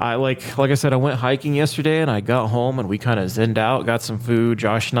I like I said, I went hiking yesterday, and I got home, and we kind of zenned out, got some food.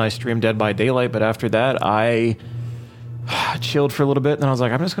 Josh and I streamed Dead by Daylight, but after that, I chilled for a little bit, and then I was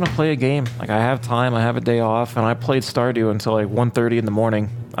like, I'm just gonna play a game. Like, I have time, I have a day off, and I played Stardew until like 1:30 in the morning.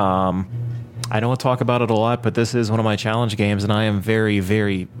 I don't talk about it a lot, but this is one of my challenge games, and I am very,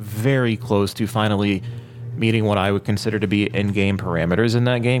 very, very close to finally meeting what I would consider to be in-game parameters in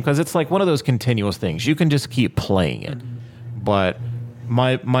that game, because it's like one of those continuous things. You can just keep playing it. But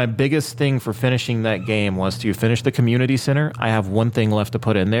my biggest thing for finishing that game was to finish the community center. I have one thing left to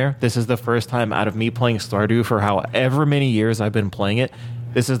put in there. This is the first time out of me playing Stardew for however many years I've been playing it,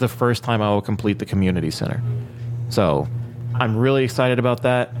 this is the first time I will complete the community center. So I'm really excited about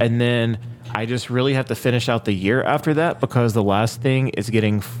that. And then I just really have to finish out the year after that, because the last thing is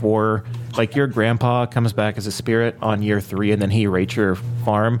getting 4, like your grandpa comes back as a spirit on year 3, and then he rates your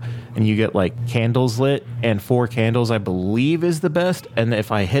farm, and you get like candles lit, and 4 candles I believe is the best. And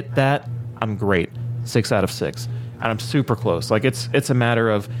if I hit that, I'm great. 6 out of 6. And I'm super close. Like it's a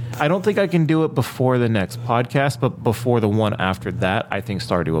matter of, I don't think I can do it before the next podcast, but before the one after that, I think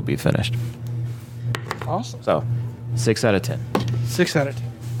Stardew will be finished. Awesome. So 6 out of 10. 6 out of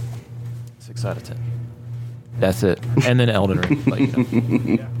 10. 6 out of 10. That's it. And then Elden Ring. But,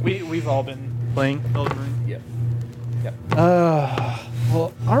 Yeah, we've all been playing Elden Ring. Yep.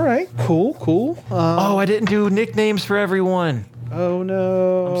 Well, all right, cool. Oh, I didn't do nicknames for everyone. Oh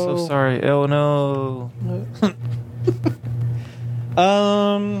no. I'm so sorry. Oh no.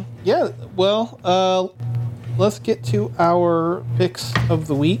 Yeah. Well, let's get to our picks of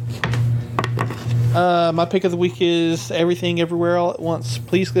the week. My pick of the week is Everything Everywhere All at Once.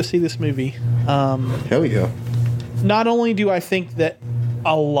 Please go see this movie. Hell yeah. Not only do I think that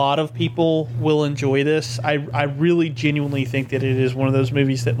a lot of people will enjoy this, I really genuinely think that it is one of those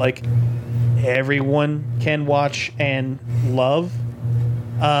movies that like everyone can watch and love.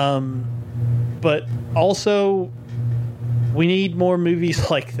 But also, we need more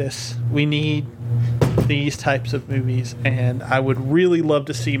movies like this. We need these types of movies, and I would really love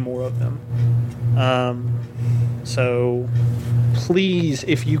to see more of them. So please,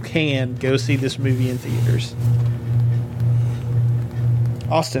 if you can, go see this movie in theaters.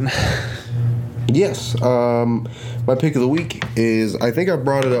 Austin. Yes. My pick of the week is, I think I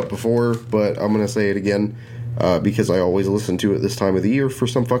brought it up before, but I'm going to say it again because I always listen to it this time of the year for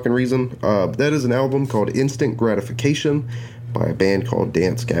some fucking reason. That is an album called Instant Gratification by a band called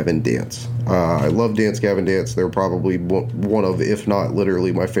Dance Gavin Dance. I love Dance Gavin Dance. They're probably one of, if not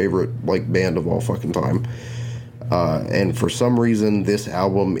literally, my favorite like band of all fucking time. And for some reason, this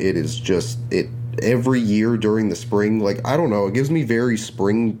album, it is just, every year during the spring, like, I don't know, it gives me very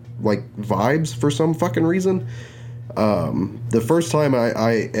spring like vibes for some fucking reason. The first time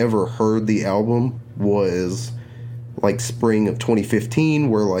I ever heard the album was like spring of 2015,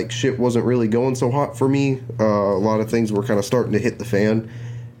 where like shit wasn't really going so hot for me. A lot of things were kind of starting to hit the fan,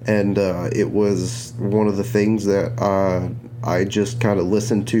 and it was one of the things that I just kind of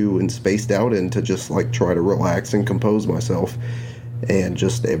listened to and spaced out in to just like try to relax and compose myself. And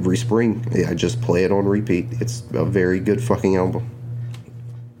just every spring, I just play it on repeat. It's a very good fucking album.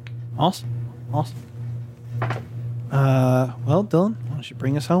 Awesome. Well, Dylan, why don't you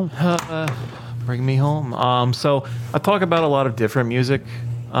bring us home? Bring me home. So I talk about a lot of different music,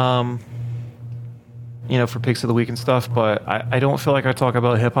 for picks of the week and stuff, but I don't feel like I talk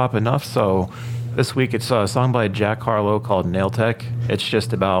about hip hop enough. So this week it's a song by Jack Harlow called Nail Tech. It's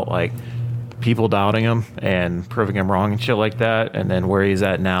just about like people doubting him and proving him wrong and shit like that, and then where he's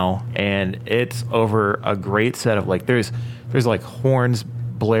at now. And it's over a great set of like there's like horns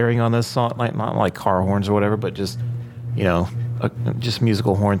blaring on this song, like not like car horns or whatever, but just just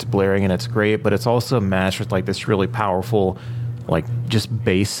musical horns blaring, and it's great. But it's also matched with like this really powerful like just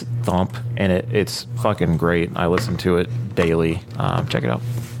bass thump, and it's fucking great. I listen to it daily. Check it out.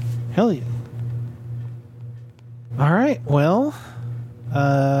 Hell yeah. All right, well,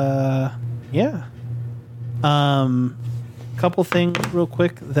 yeah. Couple things real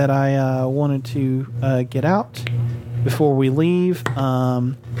quick that I wanted to get out before we leave.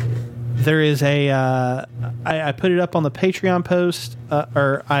 There is I put it up on the Patreon post,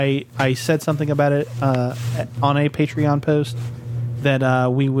 or I said something about it on a Patreon post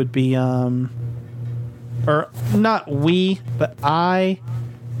that we would be, or not we, but I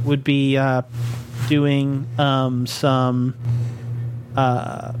would be doing some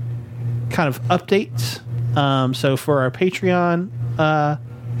kind of updates. So for our Patreon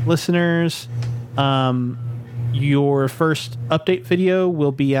listeners, your first update video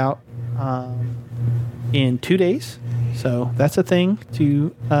will be out in 2 days. So that's a thing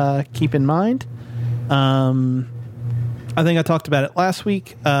to keep in mind. I think I talked about it last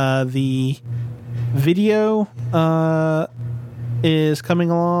week. The video is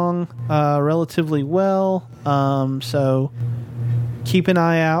coming along relatively well. So keep an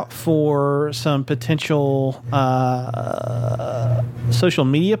eye out for some potential social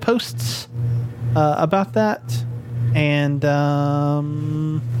media posts about that. And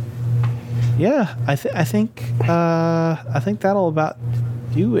yeah, I think that'll about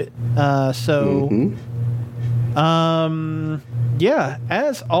do it. Yeah,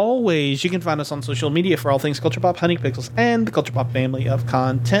 as always, you can find us on social media for all things Culture Pop, Honey Pixels, and the Culture Pop family of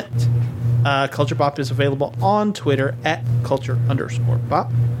content. Culture Pop is available on Twitter at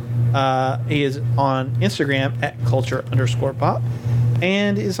Culture_Pop. He is on Instagram at Culture_Pop.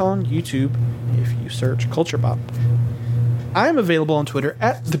 and is on YouTube if you search Culture Bop. I'm available on Twitter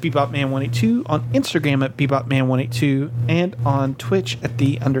at the BebopMan182, on Instagram at BebopMan182, and on Twitch at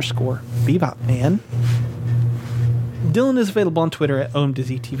 _BebopMan. Dylan is available on Twitter at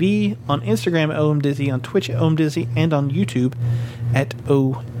OMDizzyTV, on Instagram at OMDizzy, on Twitch at OMDizzy, and on YouTube at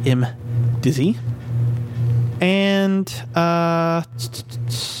OMDizzy. And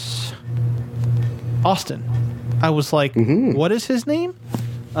Austin. I was like, what is his name?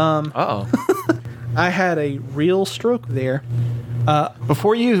 I had a real stroke there.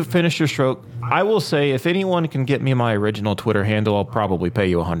 Before you finish your stroke, I will say if anyone can get me my original Twitter handle, I'll probably pay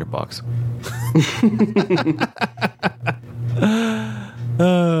you $100.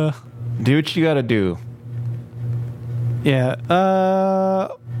 Do what you gotta do. Yeah.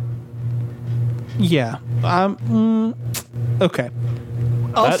 Yeah. Okay.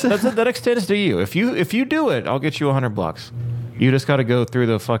 That extends to you. If you do it, I'll get you $100. You just got to go through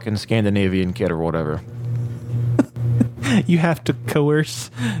the fucking Scandinavian kid or whatever. You have to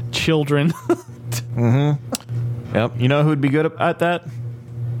coerce children. Yep. You know who'd be good at that?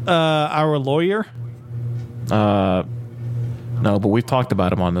 Our lawyer. No, but we've talked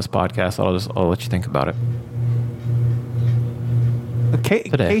about him on this podcast. I'll let you think about it.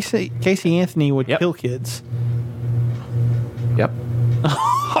 Casey Anthony would kill kids. Yep.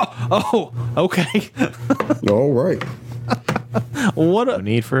 Oh, okay. All right. What no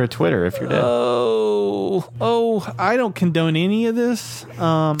need for a Twitter if you're dead. Oh, I don't condone any of this.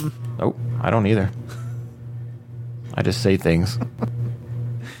 Nope, I don't either. I just say things.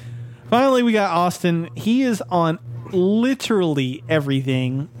 Finally, we got Austin. He is on literally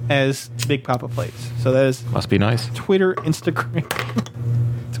everything as Big Papa Plays. So that is Must be nice. Twitter, Instagram,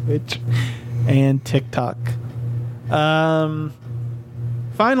 Twitch, and TikTok.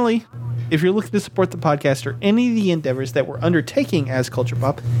 Finally, if you're looking to support the podcast or any of the endeavors that we're undertaking as Culture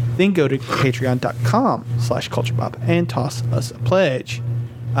Bop, then go to patreon.com/culturebop and toss us a pledge.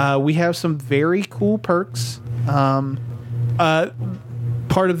 We have some very cool perks. Part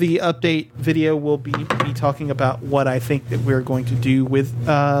of the update video will be talking about what I think that we're going to do with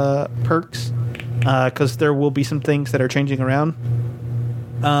perks, because there will be some things that are changing around.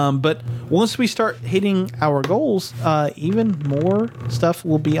 But once we start hitting our goals, even more stuff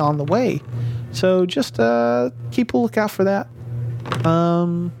will be on the way. So just keep a lookout for that.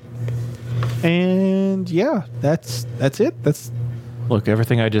 And yeah, that's it. Look,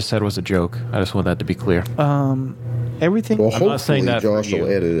 everything I just said was a joke. I just want that to be clear. Everything. Well, I'm not saying that for Josh will you.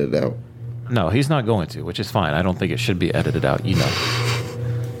 edit it out. No, he's not going to, which is fine. I don't think it should be edited out. You know,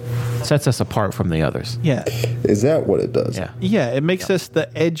 sets us apart from the others. Yeah. Is that what it does? Yeah. Yeah, it makes us the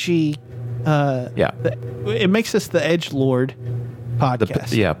edgy. Yeah. It makes us the edgelord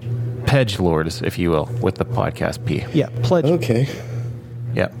podcast. Yeah. Pedge lords, if you will, with the podcast P. Yeah. Pledge. Okay.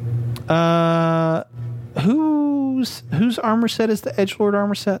 Yeah. Whose armor set is the edgelord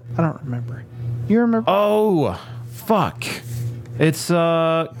armor set? I don't remember. You remember? Oh, fuck. It's,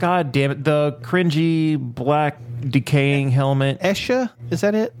 god damn it, the cringy black decaying helmet. Esha? Is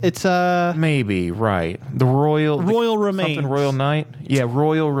that it? It's, Maybe, right. The Royal Remains. Something Royal Knight? Yeah,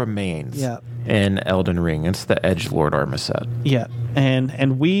 Royal Remains. Yeah. In Elden Ring. It's the Edgelord armor set. Yeah.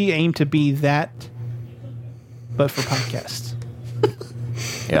 And we aim to be that, but for podcasts.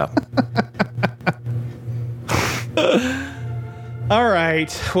 Yeah. All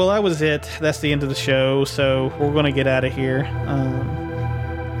right. Well, that was it. That's the end of the show. So we're going to get out of here.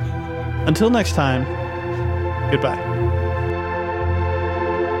 Until next time, goodbye.